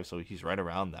 25. So he's right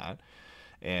around that,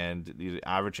 and he's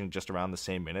averaging just around the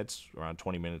same minutes, around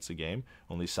 20 minutes a game.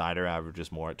 Only Seider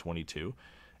averages more at 22.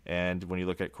 And when you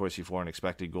look at Corsi for and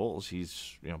expected goals,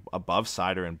 he's above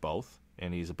Seider in both.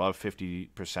 And he's above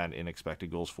 50% in expected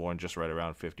goals for, and just right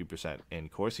around 50% in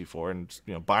Corsi for. And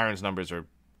Byron's numbers are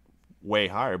way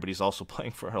higher, but he's also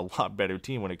playing for a lot better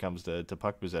team when it comes to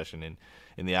puck possession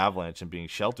in the Avalanche, and being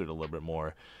sheltered a little bit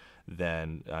more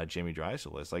than Jamie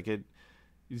Drysdale is.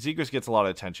 Zegras gets a lot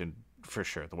of attention for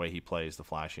sure, the way he plays, the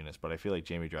flashiness, but I feel like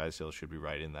Jamie Drysdale should be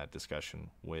right in that discussion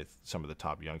with some of the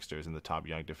top youngsters and the top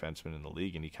young defensemen in the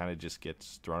league, and he kind of just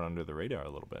gets thrown under the radar a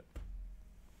little bit.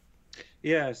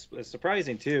 Yeah, it's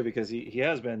surprising too, because he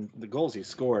has been, the goals he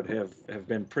scored have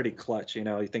been pretty clutch.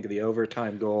 You think of the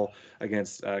overtime goal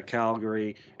against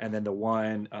Calgary, and then the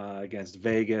one against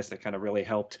Vegas that kind of really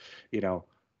helped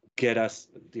get us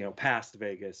past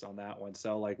Vegas on that one.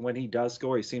 So like, when he does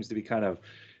score, he seems to be kind of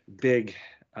big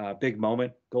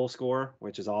moment goal scorer,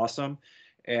 which is awesome.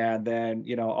 And then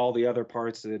all the other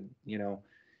parts that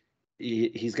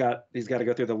he's got to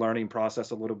go through the learning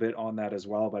process a little bit on that as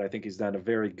well, but I think he's done a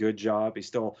very good job. He's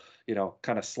still,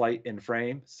 kind of slight in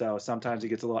frame, so sometimes he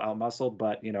gets a little out-muscled,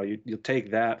 but you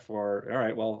take that for, all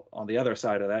right, well, on the other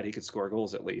side of that, he could score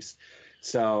goals at least.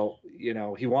 So,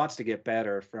 he wants to get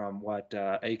better, from what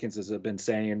Aikens has been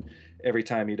saying every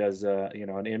time he does,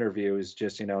 an interview, is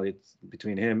just, it's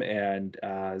between him and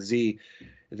Z.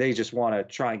 They just want to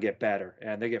try and get better,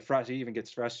 and they get frustrated. He even gets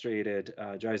frustrated,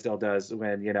 Drysdale does,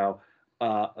 when,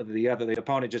 the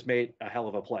opponent just made a hell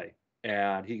of a play,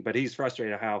 and he's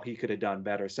frustrated how he could have done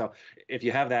better. So if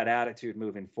you have that attitude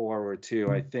moving forward too,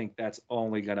 I think that's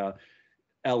only going to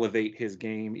elevate his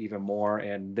game even more,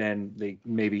 and then they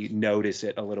maybe notice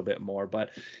it a little bit more.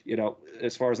 But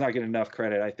as far as not getting enough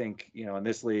credit, I think in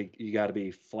this league you got to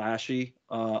be flashy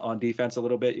on defense a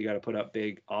little bit. You got to put up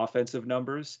big offensive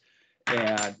numbers,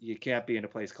 and you can't be in a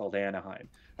place called Anaheim.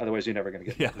 Otherwise, you're never going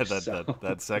to get numbers.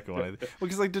 That second one.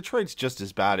 Because Detroit's just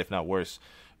as bad, if not worse,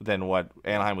 than what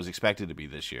Anaheim was expected to be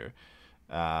this year.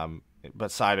 But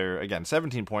Seider, again,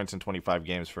 17 points in 25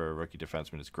 games for a rookie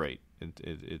defenseman is great.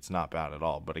 It's not bad at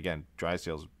all. But again,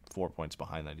 Drysdale's 4 points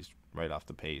behind that. He's right off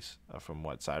the pace from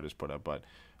what Seider's put up. But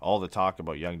all the talk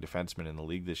about young defensemen in the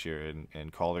league this year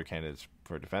and Calder candidates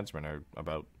for defensemen are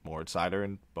about Moritz Seider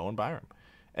and Bowen Byram.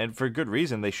 And for good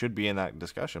reason, they should be in that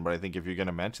discussion. But I think if you're going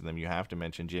to mention them, you have to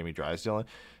mention Jamie Drysdale.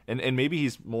 And maybe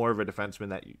he's more of a defenseman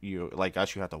that you, like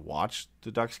us, you have to watch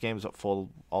the Ducks games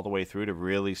all the way through to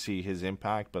really see his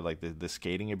impact. But like the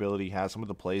skating ability he has, some of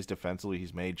the plays defensively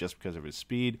he's made just because of his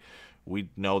speed. We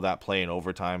know that play in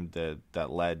overtime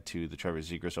that led to the Trevor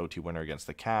Zegras OT winner against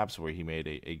the Caps, where he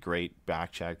made a great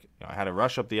back check. Had a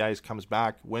rush up the ice, comes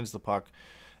back, wins the puck,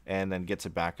 and then gets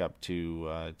it back up to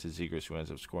Zegras, who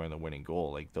ends up scoring the winning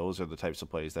goal. Like, those are the types of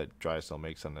plays that Drysdale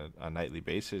makes on a nightly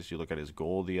basis. You look at his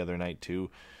goal the other night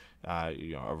too.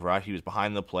 He was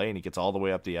behind the play and he gets all the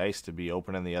way up the ice to be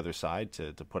open on the other side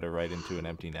to put it right into an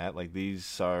empty net. Like,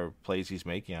 these are plays he's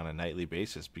making on a nightly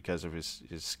basis because of his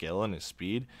skill and his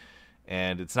speed.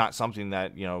 And it's not something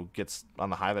that gets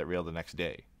on the highlight reel the next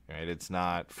day. Right? It's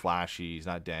not flashy. He's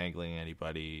not dangling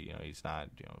anybody. He's not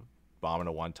bombing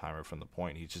a one-timer from the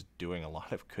point. He's just doing a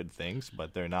lot of good things,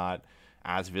 but they're not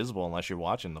as visible unless you're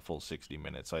watching the full 60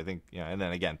 minutes. So I think, and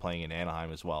then again, playing in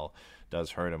Anaheim as well does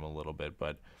hurt him a little bit.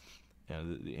 But You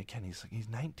know, again, he's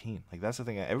 19. Like, that's the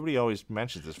thing. Everybody always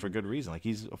mentions this for good reason. Like,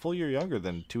 he's a full year younger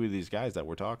than two of these guys that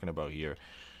we're talking about here.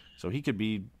 So he could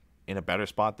be in a better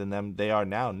spot than them they are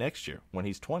now next year when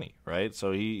he's 20, right?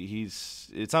 So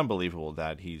it's unbelievable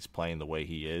that he's playing the way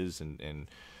he is, and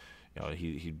you know,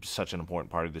 he's such an important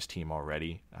part of this team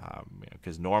already.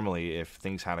 Because normally, if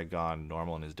things hadn't gone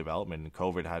normal in his development and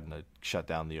COVID hadn't shut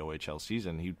down the OHL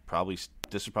season,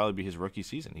 this would probably be his rookie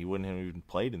season. He wouldn't have even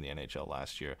played in the NHL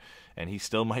last year, and he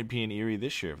still might be in Erie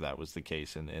this year if that was the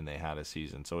case, and they had a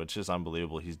season. So it's just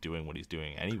unbelievable he's doing what he's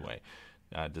doing anyway,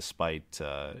 despite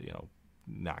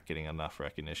not getting enough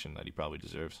recognition that he probably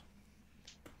deserves.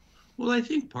 Well, I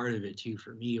think part of it too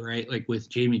for me, right, like with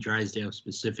Jamie Drysdale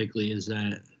specifically, is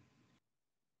that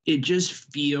it just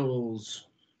feels,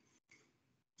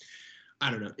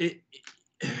 I don't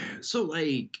know. So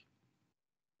like,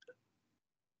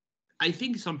 I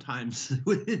think sometimes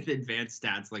with advanced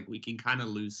stats, like we can kind of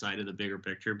lose sight of the bigger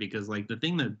picture, because like the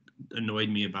thing that annoyed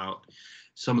me about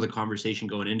some of the conversation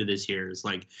going into this year is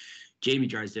like Jamie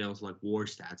Drysdale's like WAR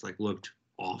stats like looked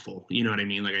awful. You know what I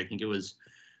mean? Like I think it was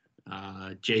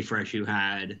Jay Fresh who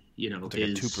had, you know, like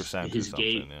his 2% his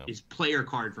game, his player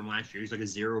card from last year. He's like a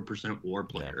 0% WAR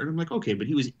player, and I'm like, okay, but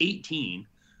he was 18,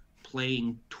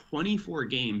 playing 24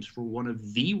 games for one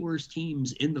of the worst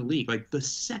teams in the league, like the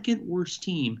second worst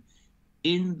team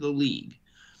in the league.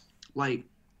 Like,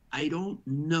 I don't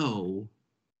know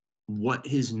what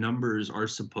his numbers are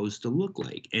supposed to look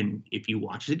like. And if you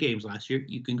watch the games last year,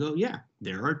 you can go, yeah,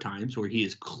 there are times where he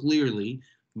is clearly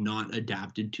not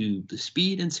adapted to the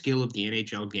speed and skill of the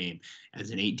NHL game.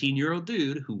 As an 18-year-old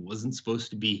dude who wasn't supposed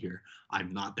to be here,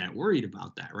 I'm not that worried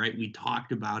about that, right? We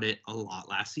talked about it a lot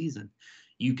last season.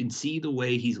 You can see the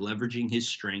way he's leveraging his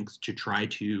strengths to try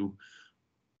to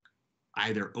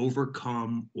either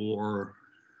overcome or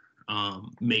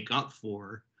make up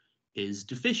for his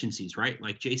deficiencies, right?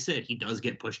 Like Jay said, he does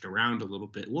get pushed around a little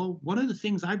bit. Well, one of the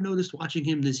things I've noticed watching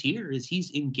him this year is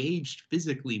he's engaged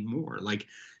physically more. Like,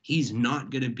 he's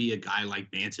not going to be a guy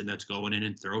like Manson that's going in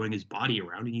and throwing his body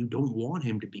around, and you don't want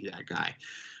him to be that guy.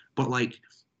 But like,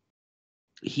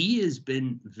 he has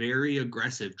been very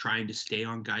aggressive trying to stay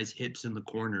on guys' hips in the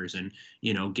corners, and,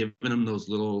 you know, giving them those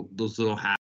little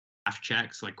half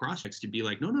checks, like cross checks, to be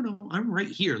like, no, I'm right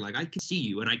here. Like, I can see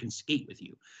you and I can skate with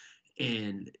you.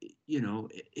 And, you know,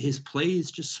 his play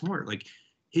is just smart. Like,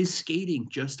 his skating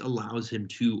just allows him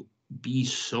to be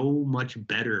so much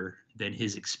better than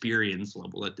his experience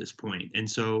level at this point. And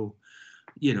so,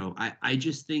 you know, I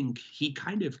just think he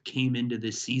kind of came into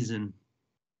this season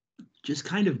just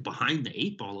kind of behind the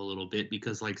eight ball a little bit,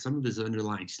 because like some of his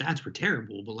underlying stats were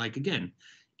terrible. But like, again,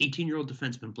 18-year-old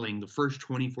defenseman playing the first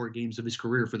 24 games of his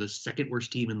career for the second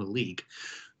worst team in the league,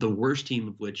 the worst team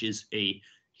of which is a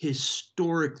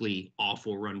historically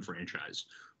awful run franchise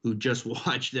who just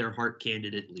watched their Hart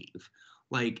candidate leave.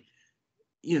 Like,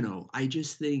 you know, I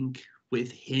just think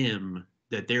with him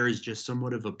that there is just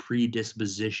somewhat of a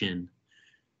predisposition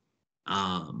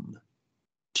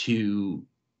to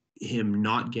him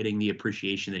not getting the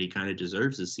appreciation that he kind of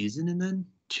deserves this season. And then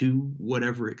to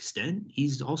whatever extent,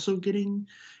 he's also getting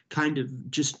kind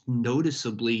of just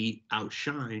noticeably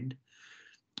outshined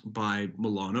by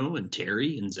Milano and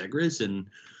Terry and Zegras and,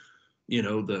 you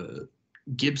know, the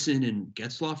Gibson and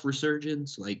Getzlaf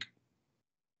resurgence. Like,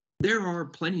 there are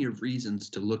plenty of reasons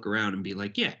to look around and be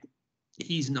like, yeah,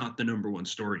 he's not the number one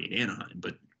story in Anaheim.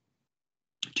 But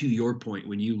to your point,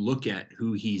 when you look at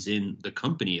who he's in the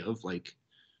company of, like,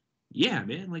 yeah,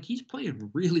 man, like, he's playing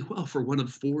really well for one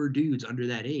of four dudes under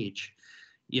that age,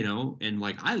 you know. And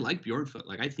like, I like Bjornfoot.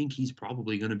 Like, I think he's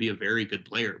probably going to be a very good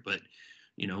player, but,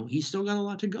 you know, he's still got a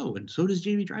lot to go. And so does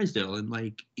Jamie Drysdale. And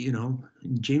like, you know,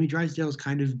 Jamie Drysdale's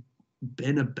kind of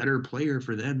been a better player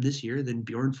for them this year than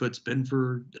Bjornfoot's been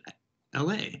for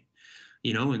LA,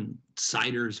 you know. And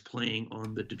Sider's playing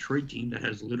on the Detroit team that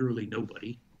has literally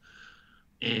nobody.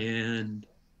 And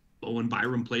Owen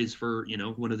Byram plays for, you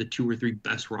know, one of the two or three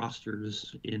best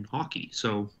rosters in hockey.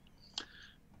 So,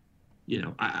 you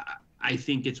know, I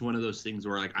think it's one of those things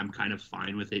where, like, I'm kind of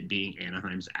fine with it being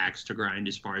Anaheim's axe to grind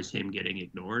as far as him getting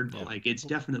ignored, but like, it's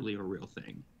definitely a real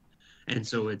thing. And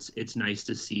so it's nice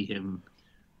to see him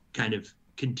kind of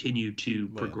continue to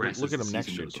progress. Look at him next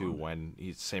year too, when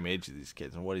he's the same age as these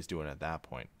kids and what he's doing at that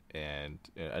point. And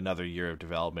another year of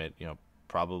development, you know,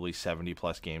 probably 70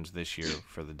 plus games this year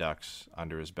for the Ducks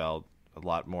under his belt, a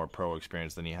lot more pro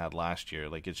experience than he had last year.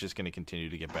 Like, it's just going to continue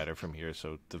to get better from here.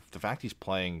 So the fact he's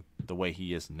playing the way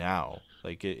he is now,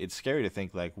 like, it's scary to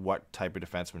think like what type of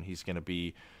defenseman he's going to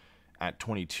be at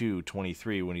 22,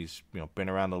 23, when he's, you know, been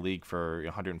around the league for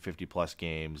 150 plus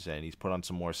games and he's put on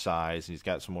some more size and he's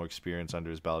got some more experience under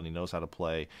his belt and he knows how to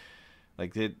play.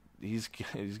 Like he's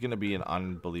going to be an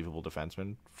unbelievable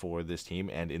defenseman for this team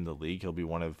and in the league. He'll be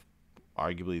one of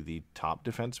arguably the top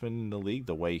defensemen in the league.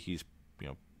 The way he's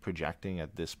projecting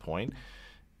at this point,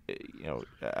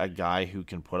 a guy who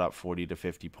can put up 40 to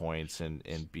 50 points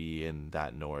and be in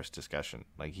that Norris discussion.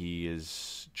 Like, he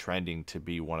is trending to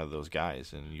be one of those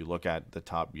guys. And you look at the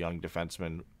top young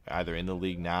defensemen either in the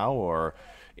league now or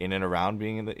in and around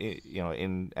being in the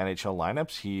in NHL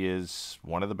lineups, he is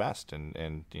one of the best.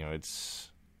 And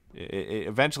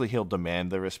eventually he'll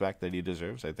demand the respect that he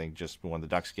deserves. I think just when the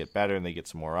Ducks get better and they get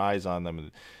some more eyes on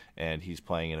them and he's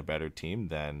playing in a better team,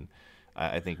 then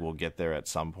I think we'll get there at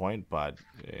some point. But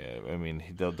I mean,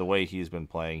 the way he's been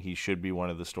playing, he should be one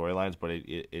of the storylines. But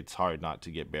it's hard not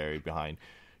to get buried behind,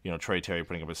 Troy Terry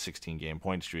putting up a 16-game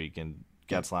point streak and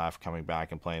Getzlaf coming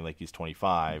back and playing like he's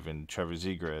 25, and Trevor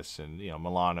Zegras and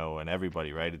Milano and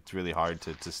everybody. Right? It's really hard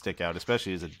to stick out,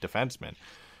 especially as a defenseman,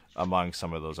 among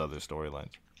some of those other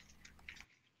storylines.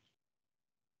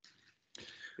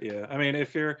 Yeah, I mean,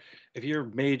 if your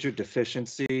major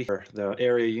deficiency or the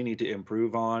area you need to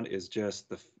improve on is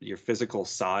just your physical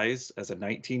size as a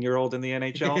 19-year-old in the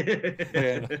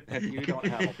NHL, and you don't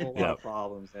have a whole lot of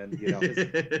problems, and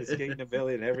his skating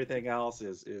ability and everything else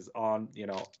is on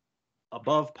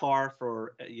above par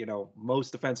for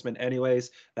most defensemen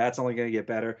anyways. That's only going to get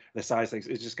better. The size thing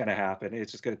is just going to happen.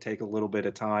 It's just going to take a little bit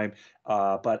of time,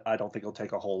 but I don't think it'll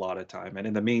take a whole lot of time. And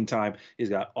in the meantime, he's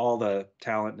got all the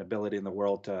talent and ability in the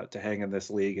world to hang in this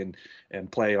league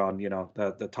and play on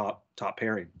the top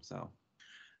pairing. So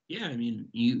yeah, I mean,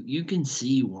 you can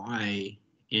see why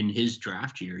in his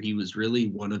draft year he was really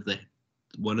one of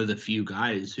the few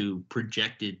guys who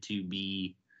projected to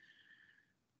be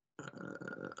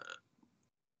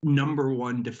number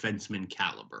one defenseman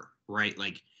caliber, right?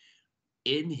 Like,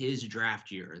 in his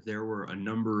draft year, there were a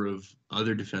number of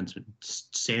other defensemen,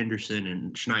 Sanderson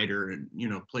and Schneider, and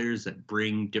players that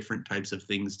bring different types of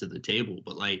things to the table.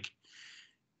 But like,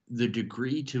 the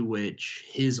degree to which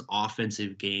his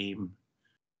offensive game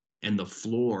and the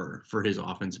floor for his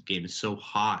offensive game is so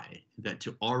high that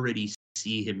to already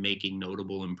see him making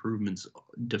notable improvements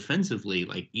defensively,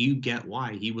 like, you get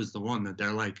why he was the one that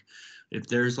they're like, if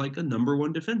there's like a number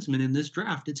one defenseman in this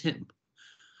draft, it's him.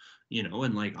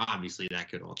 And like, obviously that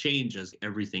could all change as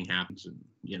everything happens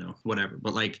and whatever.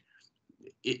 But like,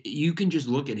 you can just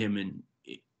look at him and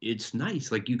it's nice.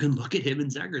 Like, you can look at him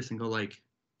and Zegras and go like,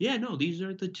 yeah, no, these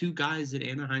are the two guys that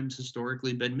Anaheim's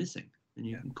historically been missing.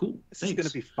 And cool. This is going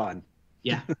to be fun.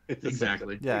 Yeah,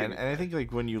 exactly. Yeah, and I think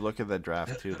like when you look at the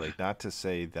draft too, like, not to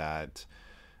say that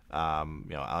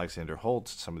Alexander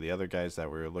Holtz, some of the other guys that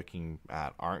we're looking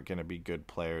at aren't going to be good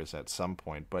players at some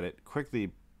point, but it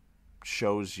quickly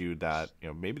shows you that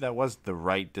maybe that was the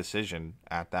right decision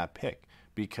at that pick,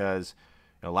 because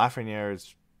Lafreniere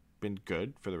has been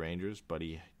good for the Rangers, but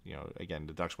he again,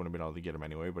 the Ducks wouldn't have been able to get him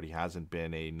anyway, but he hasn't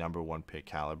been a number one pick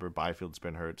caliber. Byfield's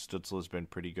been hurt. Stützle has been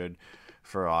pretty good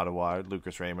for Ottawa.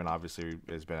 Lucas Raymond obviously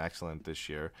has been excellent this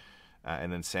year.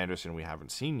 And then Sanderson we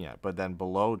haven't seen yet. But then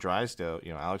below Drysdale,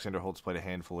 Alexander Holtz played a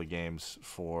handful of games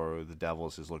for the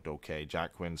Devils, has looked okay.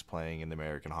 Jack Quinn's playing in the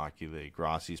American Hockey League.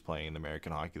 Rossi's playing in the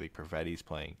American Hockey League. Perfetti's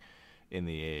playing in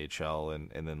the AHL. And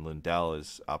then Lindell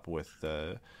is up with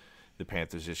the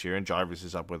Panthers this year. And Jarvis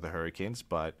is up with the Hurricanes.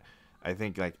 But I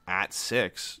think like at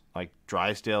 6, like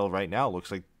Drysdale right now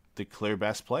looks like the clear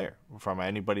best player from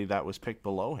anybody that was picked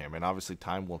below him. And obviously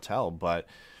time will tell, but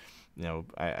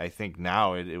I think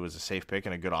now it was a safe pick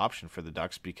and a good option for the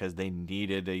Ducks because they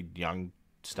needed a young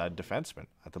stud defenseman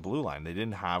at the blue line. They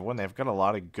didn't have one. They've got a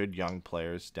lot of good young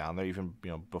players down there, even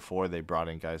before they brought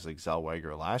in guys like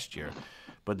Zellweger last year.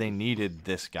 But they needed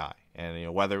this guy,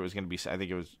 and whether it was going to be, I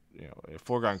think it was a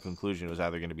foregone conclusion. It was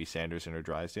either going to be Sanderson or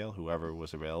Drysdale, whoever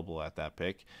was available at that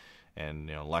pick.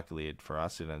 And luckily for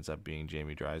us, it ends up being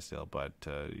Jamie Drysdale. But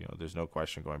there's no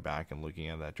question going back and looking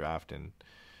at that draft and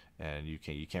you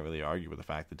can't really argue with the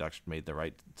fact the Ducks made the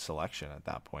right selection at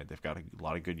that point. They've got a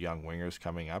lot of good young wingers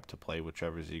coming up to play with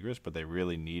Trevor Zegras, but they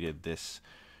really needed this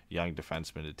young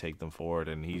defenseman to take them forward.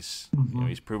 And he's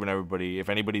he's proven everybody. If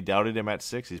anybody doubted him at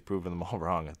 6, he's proven them all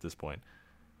wrong at this point.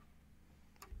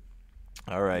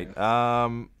 All right.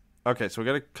 Okay, so we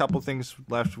got a couple things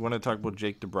left. We want to talk about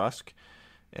Jake Debrusk.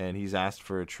 And he's asked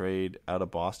for a trade out of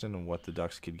Boston and what the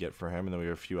Ducks could get for him. And then we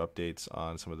have a few updates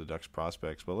on some of the Ducks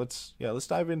prospects. But let's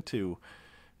dive into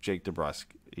Jake Debrusk.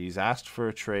 He's asked for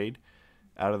a trade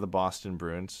out of the Boston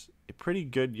Bruins. A pretty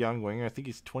good young winger. I think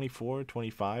he's 24,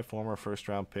 25, former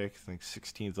first-round pick. I think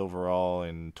 16th overall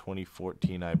in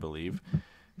 2014, I believe.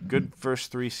 Good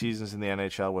first 3 seasons in the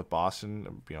NHL with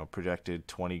Boston. Projected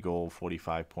 20-goal,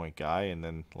 45-point guy. And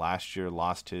then last year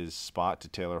lost his spot to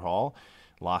Taylor Hall.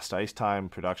 lost ice time,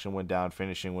 production went down,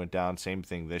 finishing went down. Same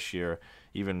thing this year.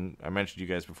 Even I mentioned you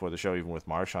guys before the show, even with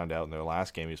Marchand out in their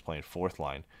last game, he was playing fourth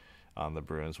line on the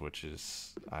Bruins, which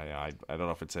is I don't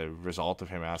know if it's a result of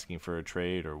him asking for a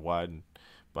trade or what,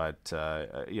 but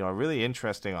a really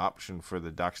interesting option for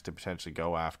the Ducks to potentially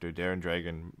go after. Darren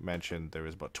Dragon mentioned there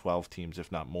was about 12 teams,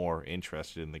 if not more,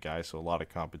 interested in the guy, so a lot of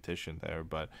competition there.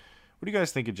 But what do you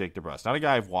guys think of Jake Debrusk? Not a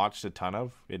guy I've watched a ton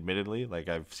of, admittedly. Like,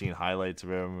 I've seen highlights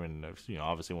of him, and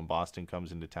obviously when Boston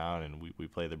comes into town and we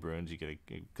play the Bruins, you get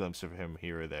a glimpse of him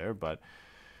here or there. But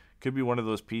could be one of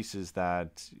those pieces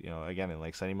that, again,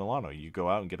 like Sonny Milano, you go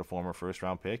out and get a former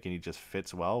first-round pick, and he just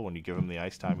fits well when you give him the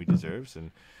ice time he deserves,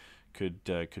 and could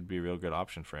be a real good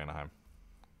option for Anaheim.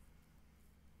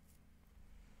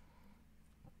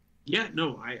 Yeah,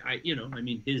 no, I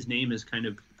mean, his name has kind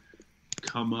of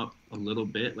come up a little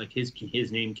bit. Like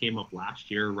his name came up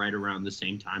last year, right around the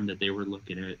same time that they were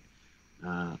looking at,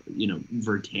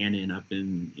 Virtanen up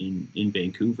in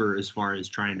Vancouver, as far as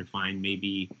trying to find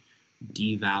maybe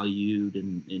devalued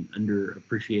and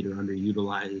underappreciated or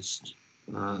underutilized,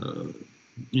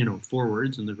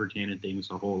 forwards, and the Virtanen thing is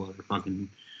a whole other fucking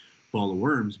ball of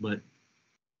worms. But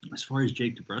as far as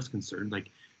Jake DeBrusk is concerned, like,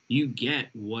 you get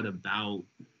what about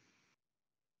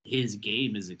his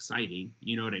game is exciting.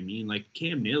 You know what I mean? Like,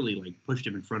 Cam Neely, like, pushed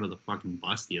him in front of the fucking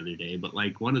bus the other day. But,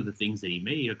 like, one of the things that he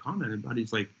made a comment about,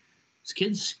 he's like, this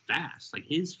kid's fast. Like,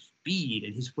 his speed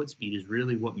and his foot speed is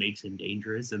really what makes him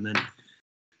dangerous. And then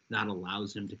that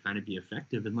allows him to kind of be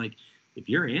effective. And, like, if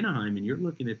you're Anaheim and you're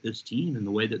looking at this team and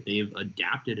the way that they've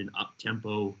adapted an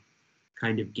up-tempo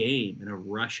kind of game and a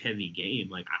rush-heavy game,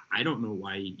 like, I don't know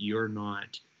why you're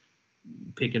not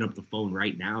picking up the phone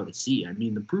right now to see. I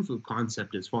mean, the proof of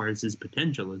concept as far as his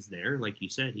potential is there. Like you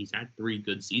said, he's had 3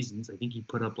 good seasons. I think he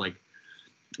put up like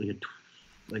a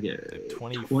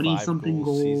 20-something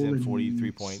goal season,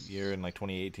 43-point year in like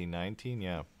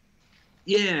 2018-19.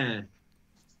 Yeah.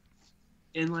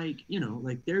 And like,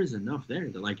 there's enough there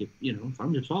that, like, if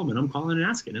I'm just Tallman, I'm calling and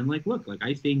asking. And like, look, like,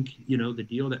 I think, the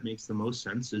deal that makes the most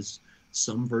sense is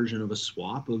some version of a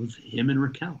swap of him and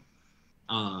Raquel.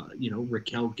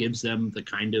 Raquel gives them the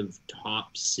kind of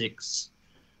top 6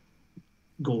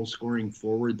 goal scoring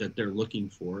forward that they're looking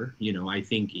for. I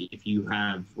think if you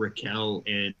have Raquel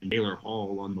and Taylor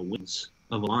Hall on the wings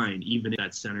of a line, even if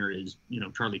that center is,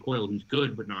 Charlie Coyle, who's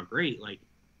good but not great, like,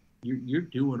 you're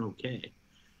doing okay.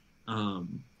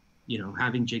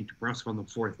 Having Jake DeBrusk on the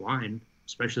 4th line,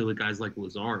 especially with guys like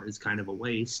Lazar, is kind of a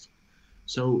waste.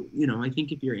 So, I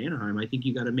think if you're Anaheim, I think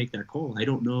you got to make that call. I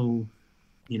don't know,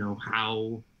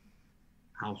 how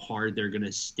hard they're going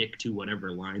to stick to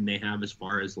whatever line they have as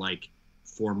far as, like,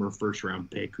 former first-round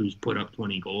pick who's put up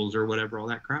 20 goals or whatever, all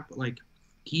that crap. But, like,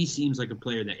 he seems like a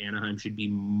player that Anaheim should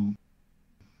be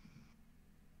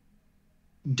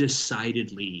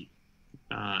decidedly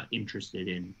interested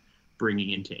in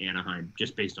bringing into Anaheim,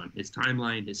 just based on his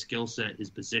timeline, his skill set, his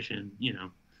position.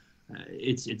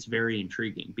 It's very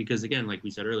intriguing because, again, like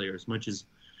we said earlier, as much as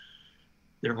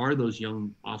there are those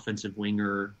young offensive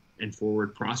winger and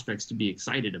forward prospects to be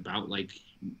excited about, like,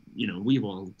 we've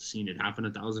all seen it happen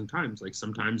 1,000 times. Like,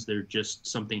 sometimes there just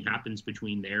something happens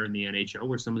between there and the NHL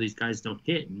where some of these guys don't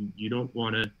hit, and you don't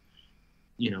want to,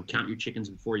 count your chickens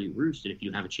before you roost. And if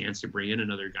you have a chance to bring in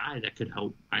another guy that could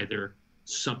help either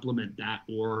supplement that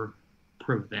or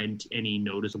prevent any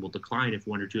noticeable decline if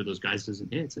one or two of those guys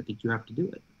doesn't hit, so I think you have to do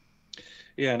it.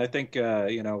 Yeah, and I think,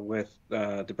 with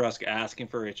Debrusk asking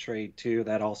for a trade too,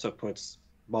 that also puts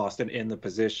Boston in the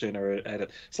position or at a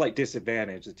slight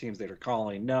disadvantage. The teams that are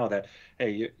calling know that,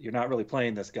 hey, you're not really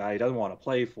playing this guy. He doesn't want to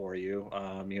play for you.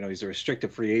 He's a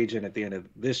restricted free agent at the end of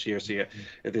this year. So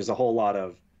there's a whole lot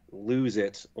of lose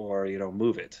it or,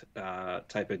 move it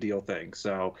type of deal thing.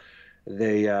 So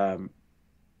they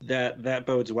that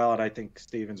bodes well. And I think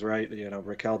Steven's right.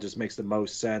 Raquel just makes the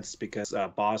most sense because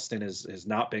Boston has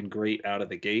not been great out of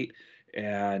the gate,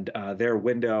 and their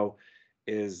window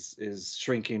is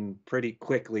shrinking pretty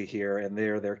quickly here, and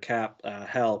their cap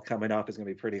hell coming up is going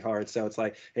to be pretty hard. So it's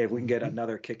like, hey, if we can get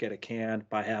another kick at a can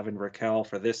by having Raquel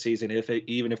for this season,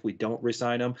 even if we don't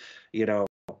resign him,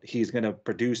 he's going to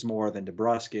produce more than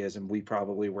Debrusk is, and we're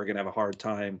going to have a hard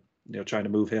time, trying to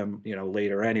move him,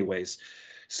 later anyways.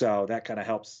 So that kind of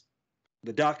helps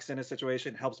the Ducks in a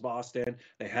situation, helps Boston.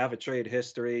 They have a trade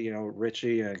history.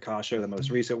 Richie and Kasha are the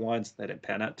most recent ones. That didn't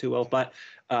pan out too well, but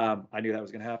I knew that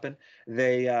was going to happen.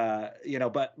 They,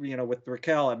 with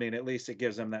Raquel, I mean, at least it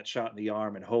gives them that shot in the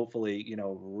arm, and hopefully,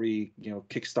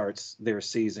 kickstarts their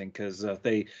season, because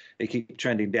they keep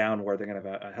trending downward. They're going to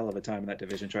have a hell of a time in that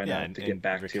division trying to get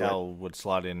back to it. Raquel would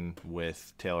slot in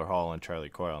with Taylor Hall and Charlie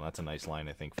Coyle, and that's a nice line,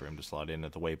 I think, for him to slot in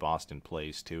at the way Boston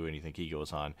plays too. And you think he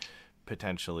goes on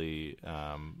potentially,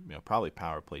 probably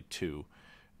power play 2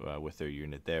 with their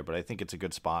unit there. But I think it's a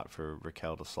good spot for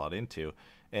Raquel to slot into.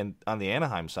 And on the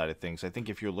Anaheim side of things, I think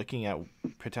if you're looking at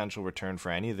potential return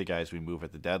for any of the guys we move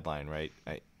at the deadline, right?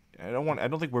 I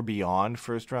don't think we're beyond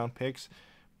first round picks,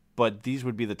 but these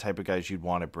would be the type of guys you'd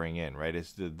want to bring in, right?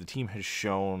 As the team has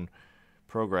shown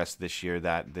progress this year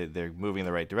that they're moving in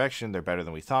the right direction. They're better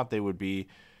than we thought they would be.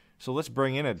 So let's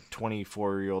bring in a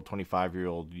 24-year-old,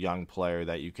 25-year-old young player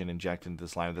that you can inject into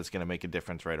this lineup that's going to make a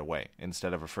difference right away,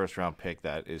 instead of a first-round pick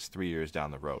that is 3 years down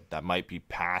the road. That might be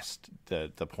past the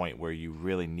point where you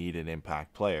really need an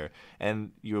impact player.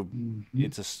 And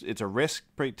it's a risk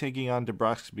taking on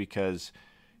Debrusk, because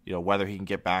whether he can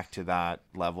get back to that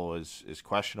level is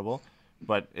questionable.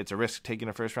 But it's a risk taking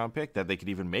a first-round pick that they could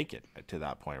even make it to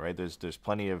that point, right? There's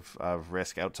plenty of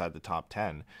risk outside the top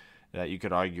 10. That you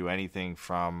could argue anything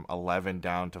from 11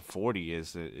 down to 40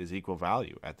 is equal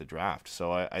value at the draft.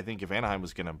 So I think if Anaheim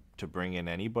was going to bring in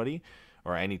anybody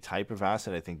or any type of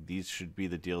asset, I think these should be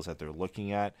the deals that they're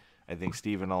looking at. I think,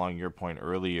 Stephen, along your point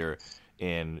earlier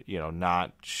in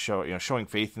not showing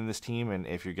faith in this team, and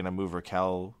if you're going to move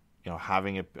Raquel,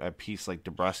 having a piece like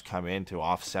Debrusk come in to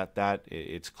offset that,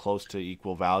 it's close to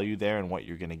equal value there and what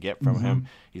you're going to get from him.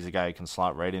 He's a guy who can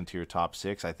slot right into your top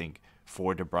 6. I think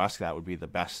for Debrusk, that would be the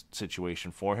best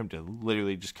situation for him, to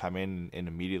literally just come in and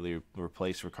immediately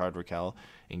replace Rickard Raquel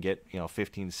and get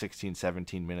 15, 16,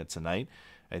 17 minutes a night.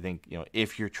 I think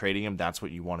if you're trading him, that's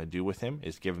what you want to do with him,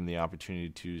 is give him the opportunity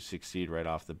to succeed right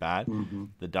off the bat.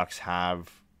 The Ducks have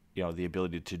the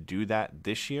ability to do that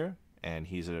this year, and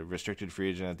he's a restricted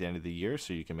free agent at the end of the year,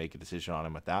 so you can make a decision on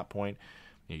him at that point.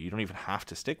 You don't even have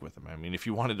to stick with him. I mean, if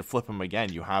you wanted to flip him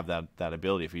again, you have that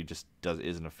ability if he just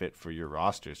isn't a fit for your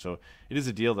roster. So it is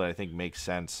a deal that I think makes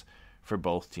sense for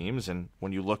both teams. And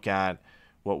when you look at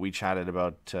what we chatted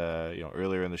about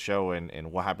earlier in the show,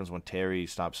 and what happens when Terry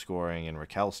stops scoring and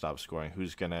Raquel stops scoring,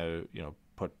 who's going to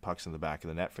put pucks in the back of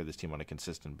the net for this team on a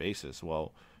consistent basis?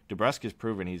 Well, Debrusk has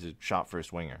proven he's a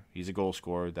shot-first winger. He's a goal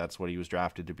scorer. That's what he was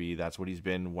drafted to be. That's what he's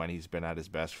been when he's been at his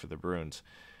best for the Bruins.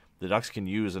 The Ducks can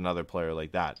use another player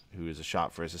like that who is a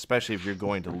shot first, especially if you're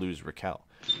going to lose Raquel.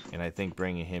 And I think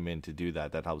bringing him in to do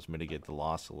that helps mitigate the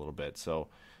loss a little bit. So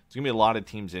there's going to be a lot of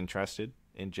teams interested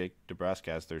in Jake Debrusk,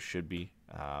 as there should be.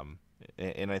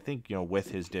 And I think, with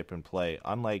his dip in play,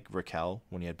 unlike Raquel,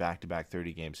 when he had back-to-back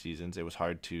 30-game seasons, it was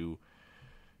hard to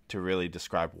really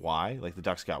describe why. Like, the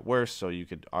Ducks got worse, so you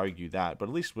could argue that. But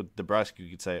at least with Debrusk, you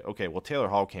could say, okay, well, Taylor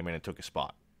Hall came in and took a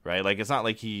spot, right? Like, it's not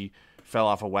like he fell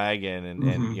off a wagon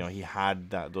and he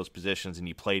had those positions and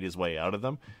he played his way out of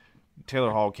them.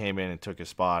 Taylor Hall came in and took his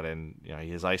spot, and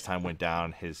his ice time went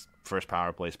down. His first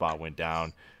power play spot went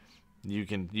down. You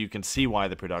can see why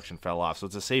the production fell off. So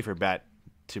it's a safer bet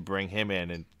to bring him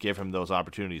in and give him those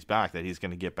opportunities back, that he's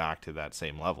going to get back to that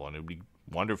same level. And it would be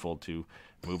wonderful to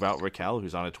move out Raquel,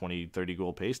 who's on a 20-30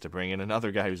 goal pace, to bring in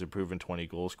another guy who's a proven 20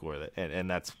 goal scorer, and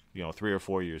that's 3 or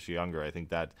 4 years younger. I think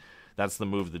that's the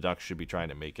move the Ducks should be trying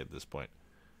to make at this point.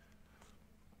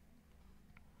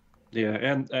 Yeah,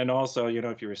 and also,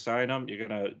 if you resign him, you're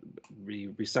gonna be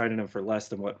resigning him for less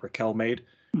than what Raquel made.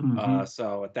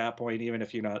 So at that point, even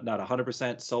if you're not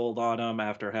 100% sold on him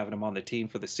after having him on the team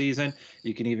for the season,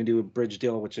 you can even do a bridge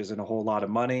deal, which isn't a whole lot of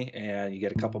money, and you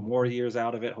get a couple more years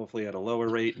out of it, hopefully at a lower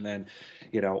rate. And then,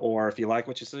 or if you like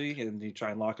what you see, and you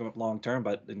try and lock him up long term.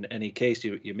 But in any case,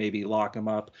 you maybe lock him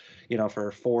up,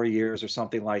 for 4 years or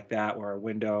something like that, where a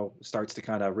window starts to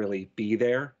kind of really be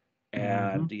there.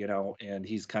 And and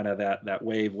he's kind of that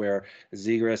wave where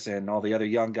Zegras and all the other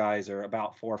young guys are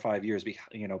about 4 or 5 years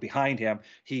behind him.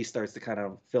 He starts to kind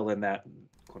of fill in that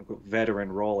quote unquote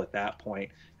veteran role at that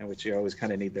point, in which you always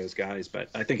kind of need those guys. But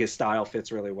I think his style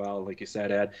fits really well, like you said,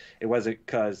 Ed. It wasn't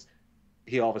because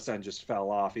he all of a sudden just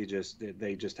fell off.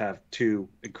 They just have 2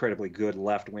 incredibly good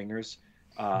left wingers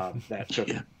that took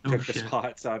the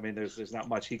spot. So I mean, there's not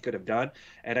much he could have done,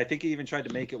 and I think he even tried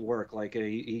to make it work. Like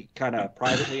he kind of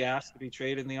privately asked to be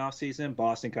traded in the offseason.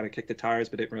 Boston kind of kicked the tires,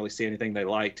 but didn't really see anything they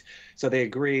liked, so they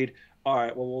agreed. all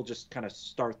right, well, we'll just kind of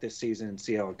start this season and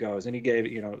see how it goes. And he gave,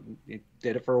 he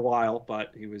did it for a while,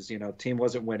 but he was, team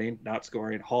wasn't winning, not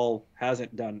scoring. Hall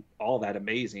hasn't done all that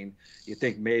amazing. You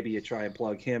think maybe you try and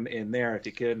plug him in there if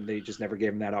you could, and they just never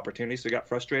gave him that opportunity. So he got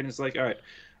frustrated. It's like, all right,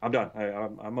 I'm done.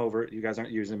 I'm over it. You guys aren't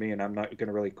using me, and I'm not going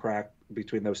to really crack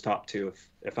between those top two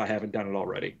if I haven't done it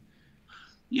already.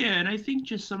 Yeah, and I think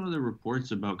just some of the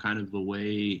reports about kind of the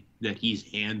way that he's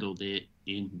handled it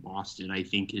in Boston, I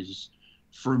think is,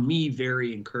 for me,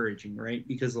 very encouraging, right?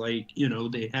 Because,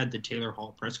 they had the Taylor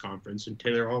Hall press conference, and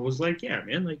Taylor Hall was like, yeah,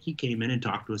 man, he came in and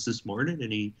talked to us this morning,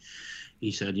 and he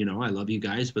said, I love you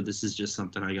guys, but this is just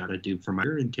something I got to do for my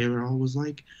career. And Taylor Hall was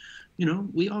like,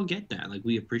 we all get that.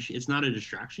 We appreciate, it's not a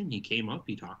distraction. He came up,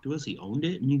 he talked to us, he owned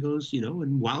it, and he goes,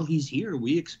 and while he's here,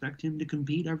 we expect him to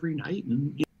compete every night,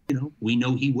 and, we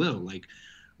know he will.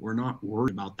 We're not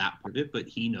worried about that part of it, but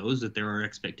he knows that there are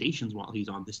expectations while he's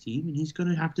on this team, and he's going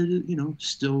to have to,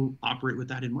 still operate with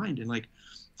that in mind. And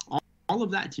all of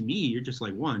that to me, you're just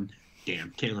like, one,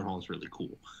 damn, Taylor Hall's really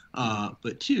cool.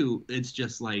 But two, it's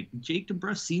just Jake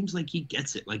Debrusk seems like he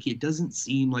gets it. It doesn't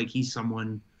seem like he's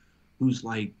someone who's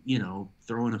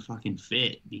throwing a fucking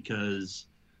fit because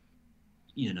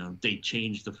they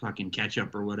changed the fucking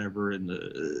ketchup or whatever in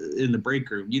the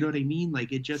break room. You know what I mean?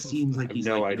 It just seems like he's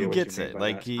no idea. He gets it.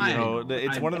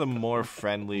 It's one of the more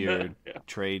friendlier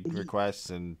trade requests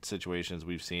and situations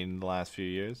we've seen in the last few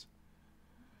years.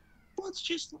 Well, it's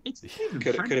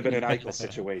could have been an Eichel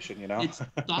situation, It's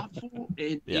thoughtful.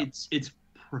 It's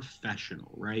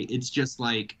professional, right? It's just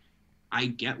I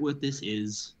get what this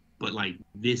is, but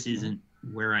this isn't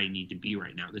where I need to be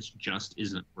right now. This just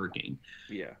isn't working.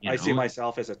 Yeah. I see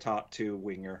myself as a top 2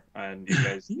 winger, and you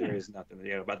guys, there is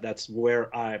nothing, but that's where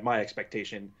my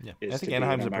expectation is. I think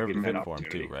Anaheim's a perfect fit for him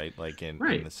too, right?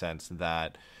 In the sense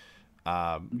that,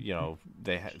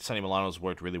 Sonny Milano's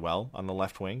worked really well on the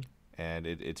left wing, and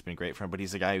it's been great for him, but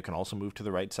he's a guy who can also move to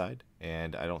the right side.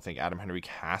 And I don't think Adam Henrique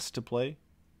has to play,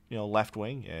 left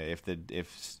wing.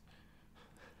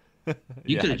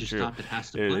 You could have just stopped it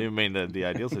has to play. I mean, the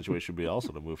ideal situation would be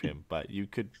also to move him, but you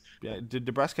could.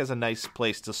 Debrusk has a nice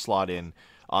place to slot in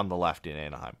on the left in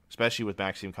Anaheim, especially with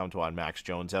Maxime Comtois and Max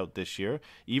Jones out this year.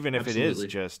 Even if it is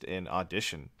just an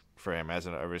audition for him as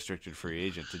a restricted free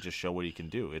agent to just show what he can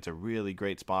do, it's a really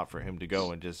great spot for him to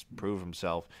go and just prove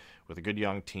himself with a good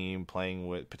young team,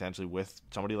 playing potentially with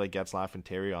somebody like Getzlaf and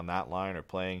Terry on that line, or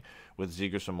playing with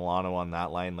Zegras and Milano on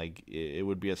that line. It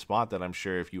would be a spot that I'm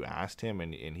sure if you asked him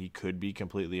and he could be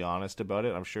completely honest about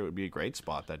it, I'm sure it would be a great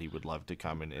spot that he would love to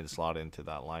come and slot into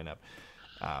that lineup.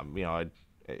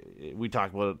 We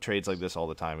talk about trades like this all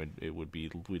the time.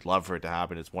 We'd love for it to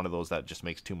happen. It's one of those that just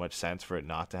makes too much sense for it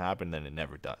not to happen, then it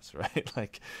never does,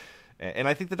 right? And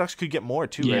I think the Ducks could get more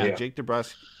too. Yeah. Right? Jake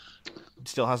Debrusk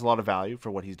still has a lot of value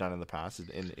for what he's done in the past.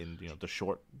 In the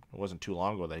short, it wasn't too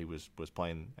long ago that he was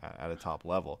playing at a top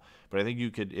level. But I think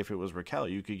you could, if it was Raquel,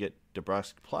 you could get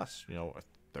Debrusk plus a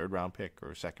 3rd round pick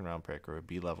or a 2nd round pick or a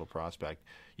B-level prospect.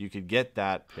 You could get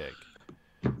that pick.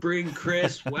 Bring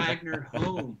Chris Wagner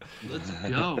home. Let's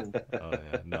go. Oh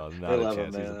yeah, no, not a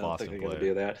chance. He's a Boston player.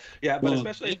 Do that. Yeah, but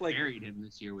especially if buried him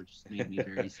this year, which made me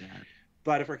very sad.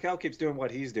 But if Raquel keeps doing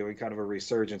what he's doing, kind of a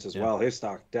resurgence as well, his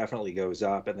stock definitely goes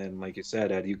up. And then, like you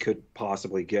said, Ed, you could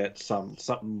possibly get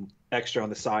something extra on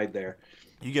the side there.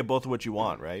 You get both of what you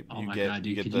want, right? Oh you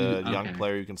get the young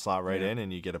player you can slot right in,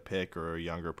 and you get a pick or a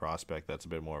younger prospect that's a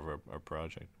bit more of a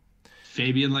project.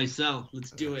 Fabian Lysell,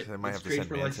 let's do it. They might have to send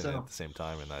Manson at the same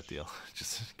time in that deal.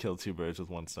 Just kill 2 birds with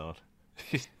 1 stone.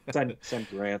 Send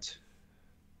Grant.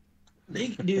 They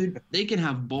can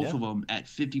have both of them at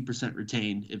 50%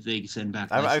 retained if they send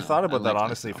back. I've thought about that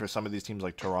honestly for some of these teams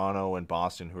like Toronto and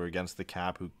Boston who are against the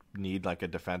cap, who need a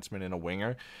defenseman and a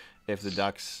winger. If the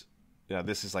Ducks,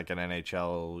 this is like an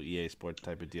NHL EA Sports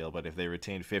type of deal, but if they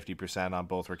retain 50% on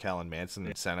both Raquel and Manson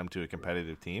and send them to a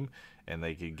competitive team, and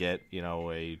they could get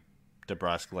a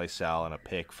Debrusk, Lysell, and a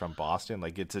pick from Boston,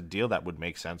 it's a deal that would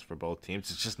make sense for both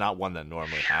teams. It's just not one that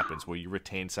normally happens where you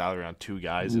retain salary on 2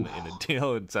 guys in a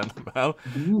deal and send them out.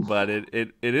 But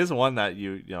it is one that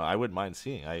I wouldn't mind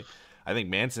seeing. I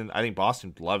think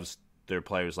Boston loves their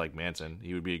players like Manson.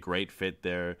 He would be a great fit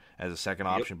there as a second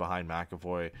option behind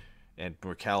McAvoy. And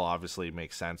Raquel obviously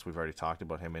makes sense. We've already talked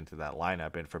about him into that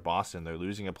lineup. And for Boston, they're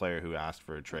losing a player who asked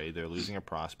for a trade. They're losing a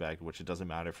prospect, which it doesn't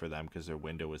matter for them because their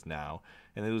window is now.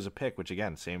 And they lose a pick, which,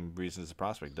 again, same reason as the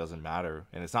prospect, doesn't matter.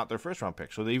 And it's not their first-round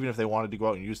pick. So even if they wanted to go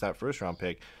out and use that first-round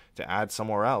pick to add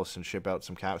somewhere else and ship out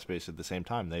some cap space at the same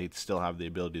time, they still have the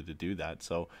ability to do that.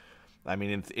 So, I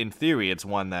mean, in theory, it's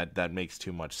one that makes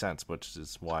too much sense, which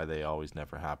is why they always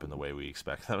never happen the way we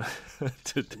expect them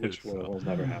to do. Which will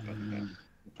never happen.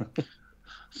 Yeah.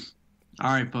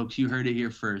 All right, folks, you heard it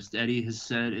here first. Eddie has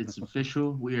said it's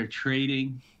official. We are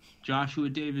trading Joshua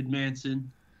David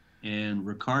Manson and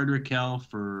Ricard Raquel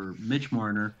for Mitch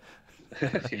Marner.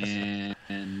 and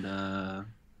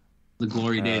the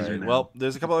glory days are now. Well,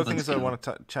 there's a couple other things I want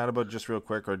to chat about just real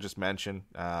quick, or just mention.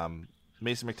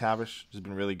 Mason McTavish has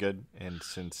been really good, and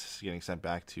since getting sent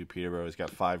back to Peterborough, he's got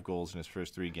 5 goals in his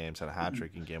first 3 games, had a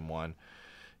hat-trick in Game 1.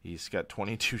 He's got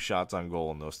 22 shots on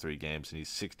goal in those 3 games, and he's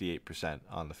 68%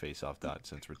 on the face-off dot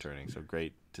since returning. So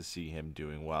great to see him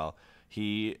doing well.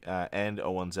 He and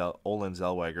Olin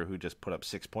Zellweger, who just put up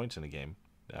 6 points in a game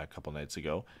a couple nights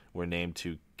ago, were named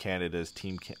to Canada's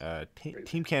Team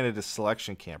Canada's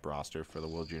selection camp roster for the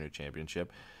World Junior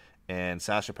Championship. And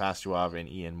Sasha Pastuov and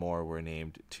Ian Moore were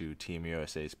named to Team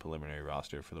USA's preliminary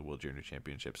roster for the World Junior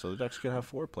Championship. So the Ducks could have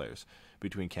 4 players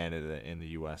between Canada and the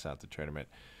U.S. at the tournament.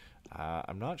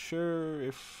 I'm not sure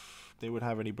if they would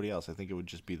have anybody else. I think it would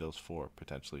just be those 4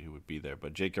 potentially who would be there.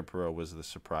 But Jacob Perreault was the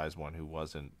surprise one who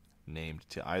wasn't named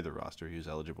to either roster. He was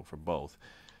eligible for both.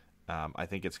 I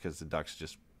think it's because the Ducks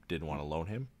just didn't want to loan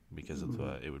him because of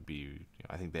it would be.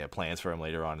 I think they have plans for him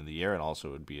later on in the year, and also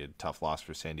it would be a tough loss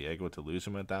for San Diego to lose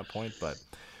him at that point. But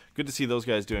good to see those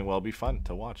guys doing well. It'll be fun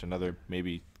to watch another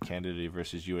maybe Canada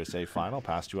versus USA final,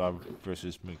 Pastuov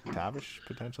versus McTavish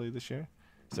potentially this year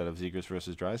instead of Zegras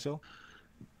versus Drysdale.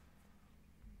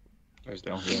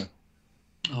 Drysdale, yeah.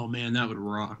 Oh man, that would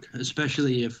rock,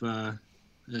 especially if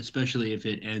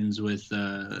it ends with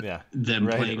them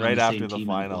playing right on the after same the team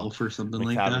final in Guelph or something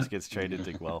McTavish like that. gets traded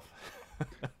to Guelph.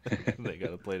 They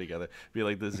got to play together. Be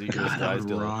like the Zegras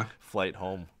Drysdale flight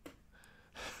home.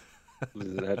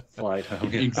 That flight home.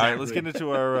 Exactly. All right, let's get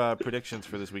into our predictions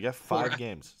for this week. We got 5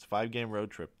 games. It's a 5-game road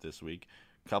trip this week.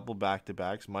 Couple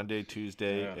back-to-backs. Monday,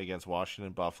 Tuesday against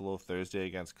Washington, Buffalo. Thursday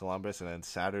against Columbus, and then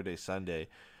Saturday, Sunday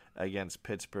against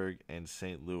Pittsburgh and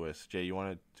St. Louis. Jay, you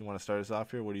want to start us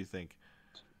off here? What do you think?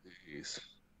 Jeez.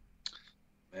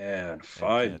 Man,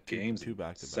 5 games, 2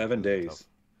 back-to-back. 7 days. Tough.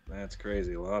 That's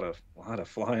crazy. A lot of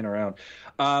flying around.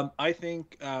 I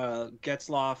think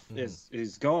Getzlaf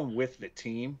is going with the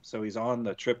team, so he's on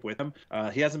the trip with them.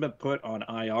 He hasn't been put on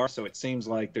IR, so it seems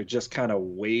like they're just kind of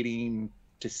waiting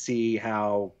to see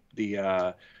how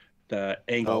the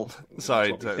ankle.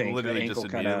 Sorry, literally just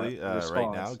immediately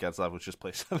right now, Getzlaf was just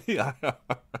placed on the IR.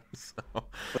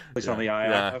 Placed on the IR.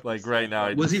 Yeah, like right now,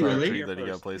 I was he really? that he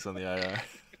got placed on the IR.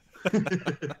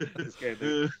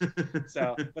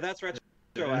 So, but that's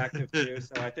retroactive too.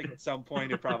 So I think at some point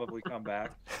it'll probably come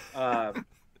back.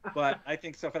 But I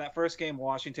think so for that first game,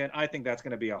 Washington. I think that's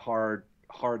going to be a hard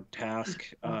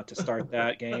task to start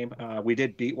that game. We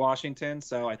did beat Washington,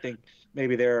 so I think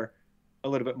maybe they're a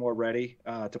little bit more ready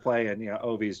to play. And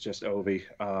Ovi's just Ovi,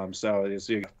 so it's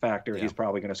a factor. Yeah. He's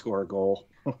probably going to score a goal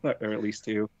or at least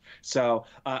 2. So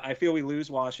I feel we lose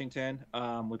Washington.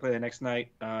 We play the next night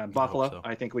in Buffalo. So.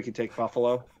 I think we can take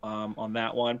Buffalo on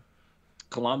that one.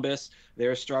 Columbus,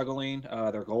 they're struggling.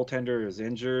 Their goaltender is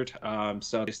injured,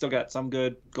 so they still got some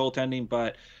good goaltending,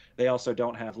 but they also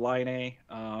don't have Laine.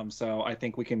 So I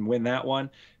think we can win that one.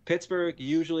 Pittsburgh,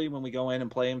 usually when we go in and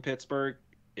play in Pittsburgh,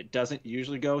 it doesn't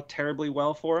usually go terribly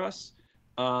well for us.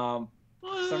 For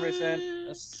some reason,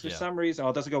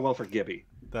 it doesn't go well for Gibby.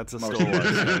 That's a Stoll. So we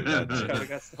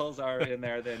got Stolzar in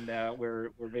there, then we're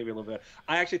maybe a little bit.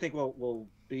 I actually think we'll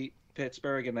beat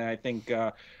Pittsburgh, and then I think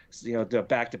the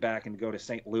back-to-back and go to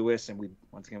St. Louis, and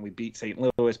we beat St.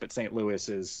 Louis, but St. Louis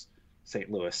is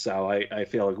St. Louis, so I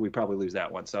feel like we probably lose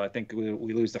that one. So I think we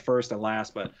lose the first and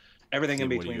last, but everything in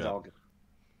between is all good.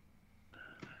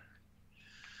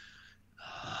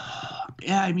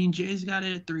 Yeah, I mean, Jay's got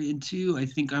it at 3-2. I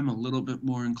think I'm a little bit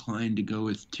more inclined to go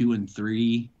with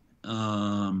 2-3.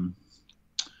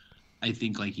 I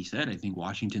think, like he said, I think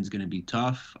Washington's going to be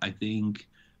tough. I think,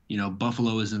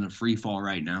 Buffalo is in a free fall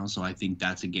right now, so I think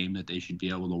that's a game that they should be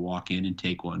able to walk in and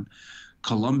take one.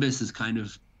 Columbus is kind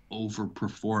of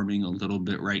overperforming a little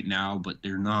bit right now, but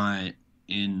they're not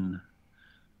in.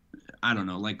 I don't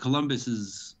know. Like Columbus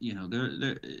is,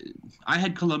 they're. I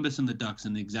had Columbus and the Ducks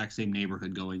in the exact same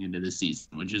neighborhood going into this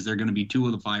season, which is they're going to be 2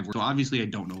 of the 5. So obviously, I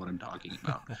don't know what I'm talking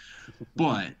about,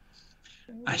 but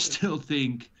I still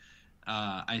think.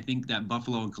 I think that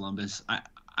Buffalo and Columbus.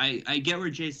 I get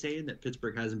where Jay's saying that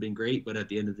Pittsburgh hasn't been great, but at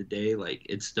the end of the day, like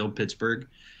it's still Pittsburgh,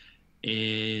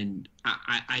 and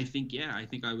I think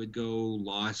I would go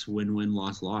loss, win,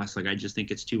 loss. Like I just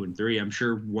think it's 2-3. I'm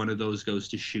sure one of those goes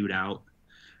to shootout.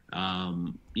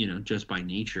 Just by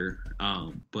nature.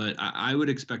 But I would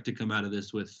expect to come out of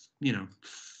this with,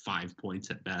 5 points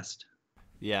at best.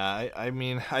 Yeah, I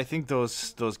mean, I think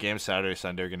those games Saturday,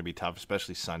 Sunday are going to be tough,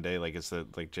 especially Sunday. Like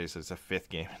Jay said, it's a 5th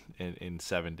game in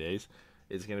 7 days.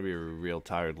 it's going to be real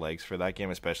tired legs for that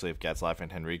game, especially if Getzlaf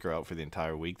and Henrique are out for the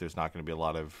entire week. There's not going to be a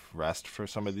lot of rest for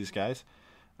some of these guys.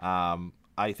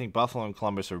 I think Buffalo and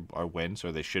Columbus are wins,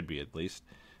 or they should be at least.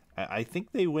 I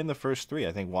think they win the first three.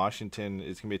 I think Washington,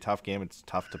 it's going to be a tough game. It's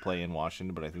tough to play in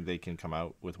Washington, but I think they can come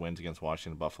out with wins against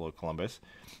Washington, Buffalo, Columbus.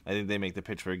 I think they make the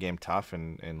Pittsburgh game tough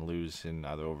and lose in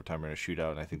either overtime or in a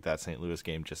shootout, and I think that St. Louis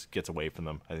game just gets away from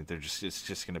them. I think it's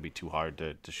just going to be too hard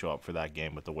to show up for that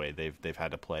game with the way they've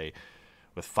had to play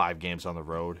with 5 games on the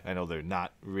road. I know they're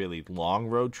not really long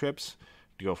road trips.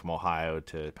 To go from Ohio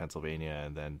to Pennsylvania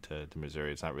and then to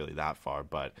Missouri, it's not really that far,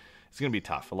 but it's going to be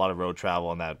tough. A lot of road travel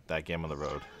on that game on the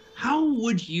road. How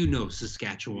would you know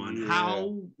Saskatchewan? Yeah.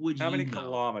 How many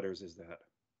kilometers is that?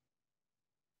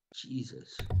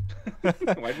 Jesus.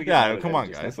 Yeah, come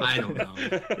on, guys. I don't know.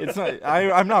 It's not.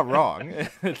 I'm not wrong.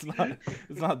 It's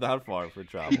not that far for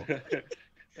travel.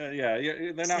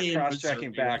 They're not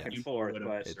cross-checking back and forth,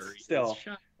 but still.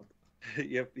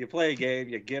 You play a game,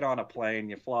 you get on a plane,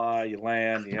 you fly, you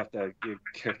land, you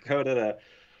go to the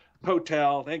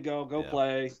hotel, then go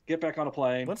play, get back on a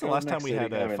plane. When's the last time we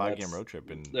had a 5-game road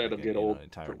trip in an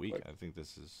entire week? Quick. I think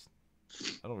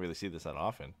I don't really see this that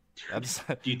often.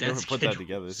 Dude, that's put that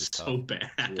together. This is so tough.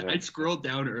 bad. Yeah. I scrolled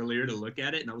down earlier to look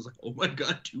at it, and I was like, "Oh my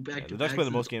god, 2 back-to-backs." The Ducks play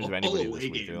the most games of anybody this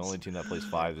week. They're the only team that plays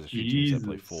 5. There's a few teams that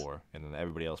play 4, and then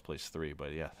everybody else plays 3.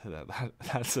 But yeah,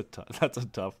 that's a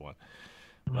tough one.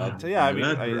 But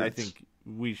I think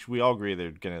we all agree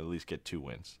they're going to at least get 2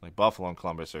 wins. Like Buffalo and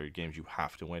Columbus are games you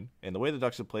have to win. And the way the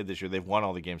Ducks have played this year, they've won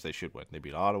all the games they should win. They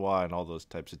beat Ottawa and all those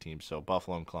types of teams. So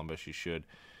Buffalo and Columbus, you should,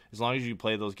 as long as you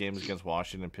play those games against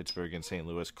Washington, Pittsburgh, and St.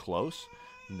 Louis close,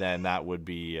 then that would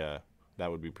be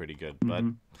pretty good. Mm-hmm. But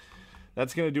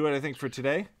that's going to do it, I think, for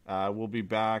today. We'll be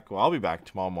back. Well, I'll be back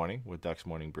tomorrow morning with Ducks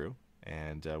Morning Brew,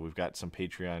 and we've got some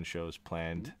Patreon shows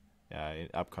planned.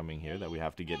 Upcoming here that we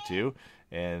have to get to,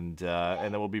 and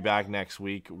then we'll be back next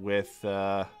week with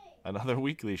another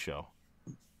weekly show.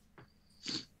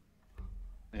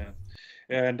 Yeah,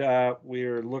 and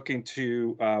we're looking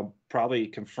to probably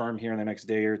confirm here in the next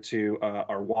day or two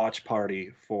our watch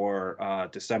party for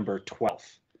December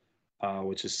 12th,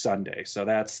 which is Sunday. So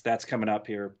that's coming up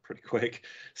here pretty quick.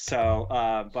 So,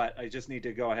 but I just need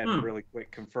to go ahead and really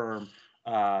quick confirm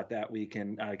that we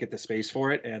can get the space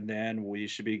for it, and then we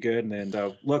should be good. And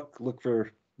then look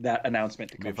for that announcement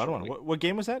to come. Be a fun one. What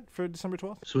game was that for December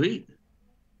 12th? Sweet.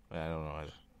 I don't know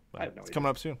either. I have no idea. Coming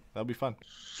up soon. That'll be fun.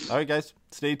 All right, guys,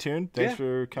 stay tuned. Thanks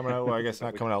for coming out. Well, I guess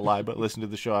not coming out live, but listen to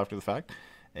the show after the fact.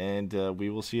 And we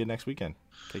will see you next weekend.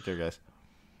 Take care, guys.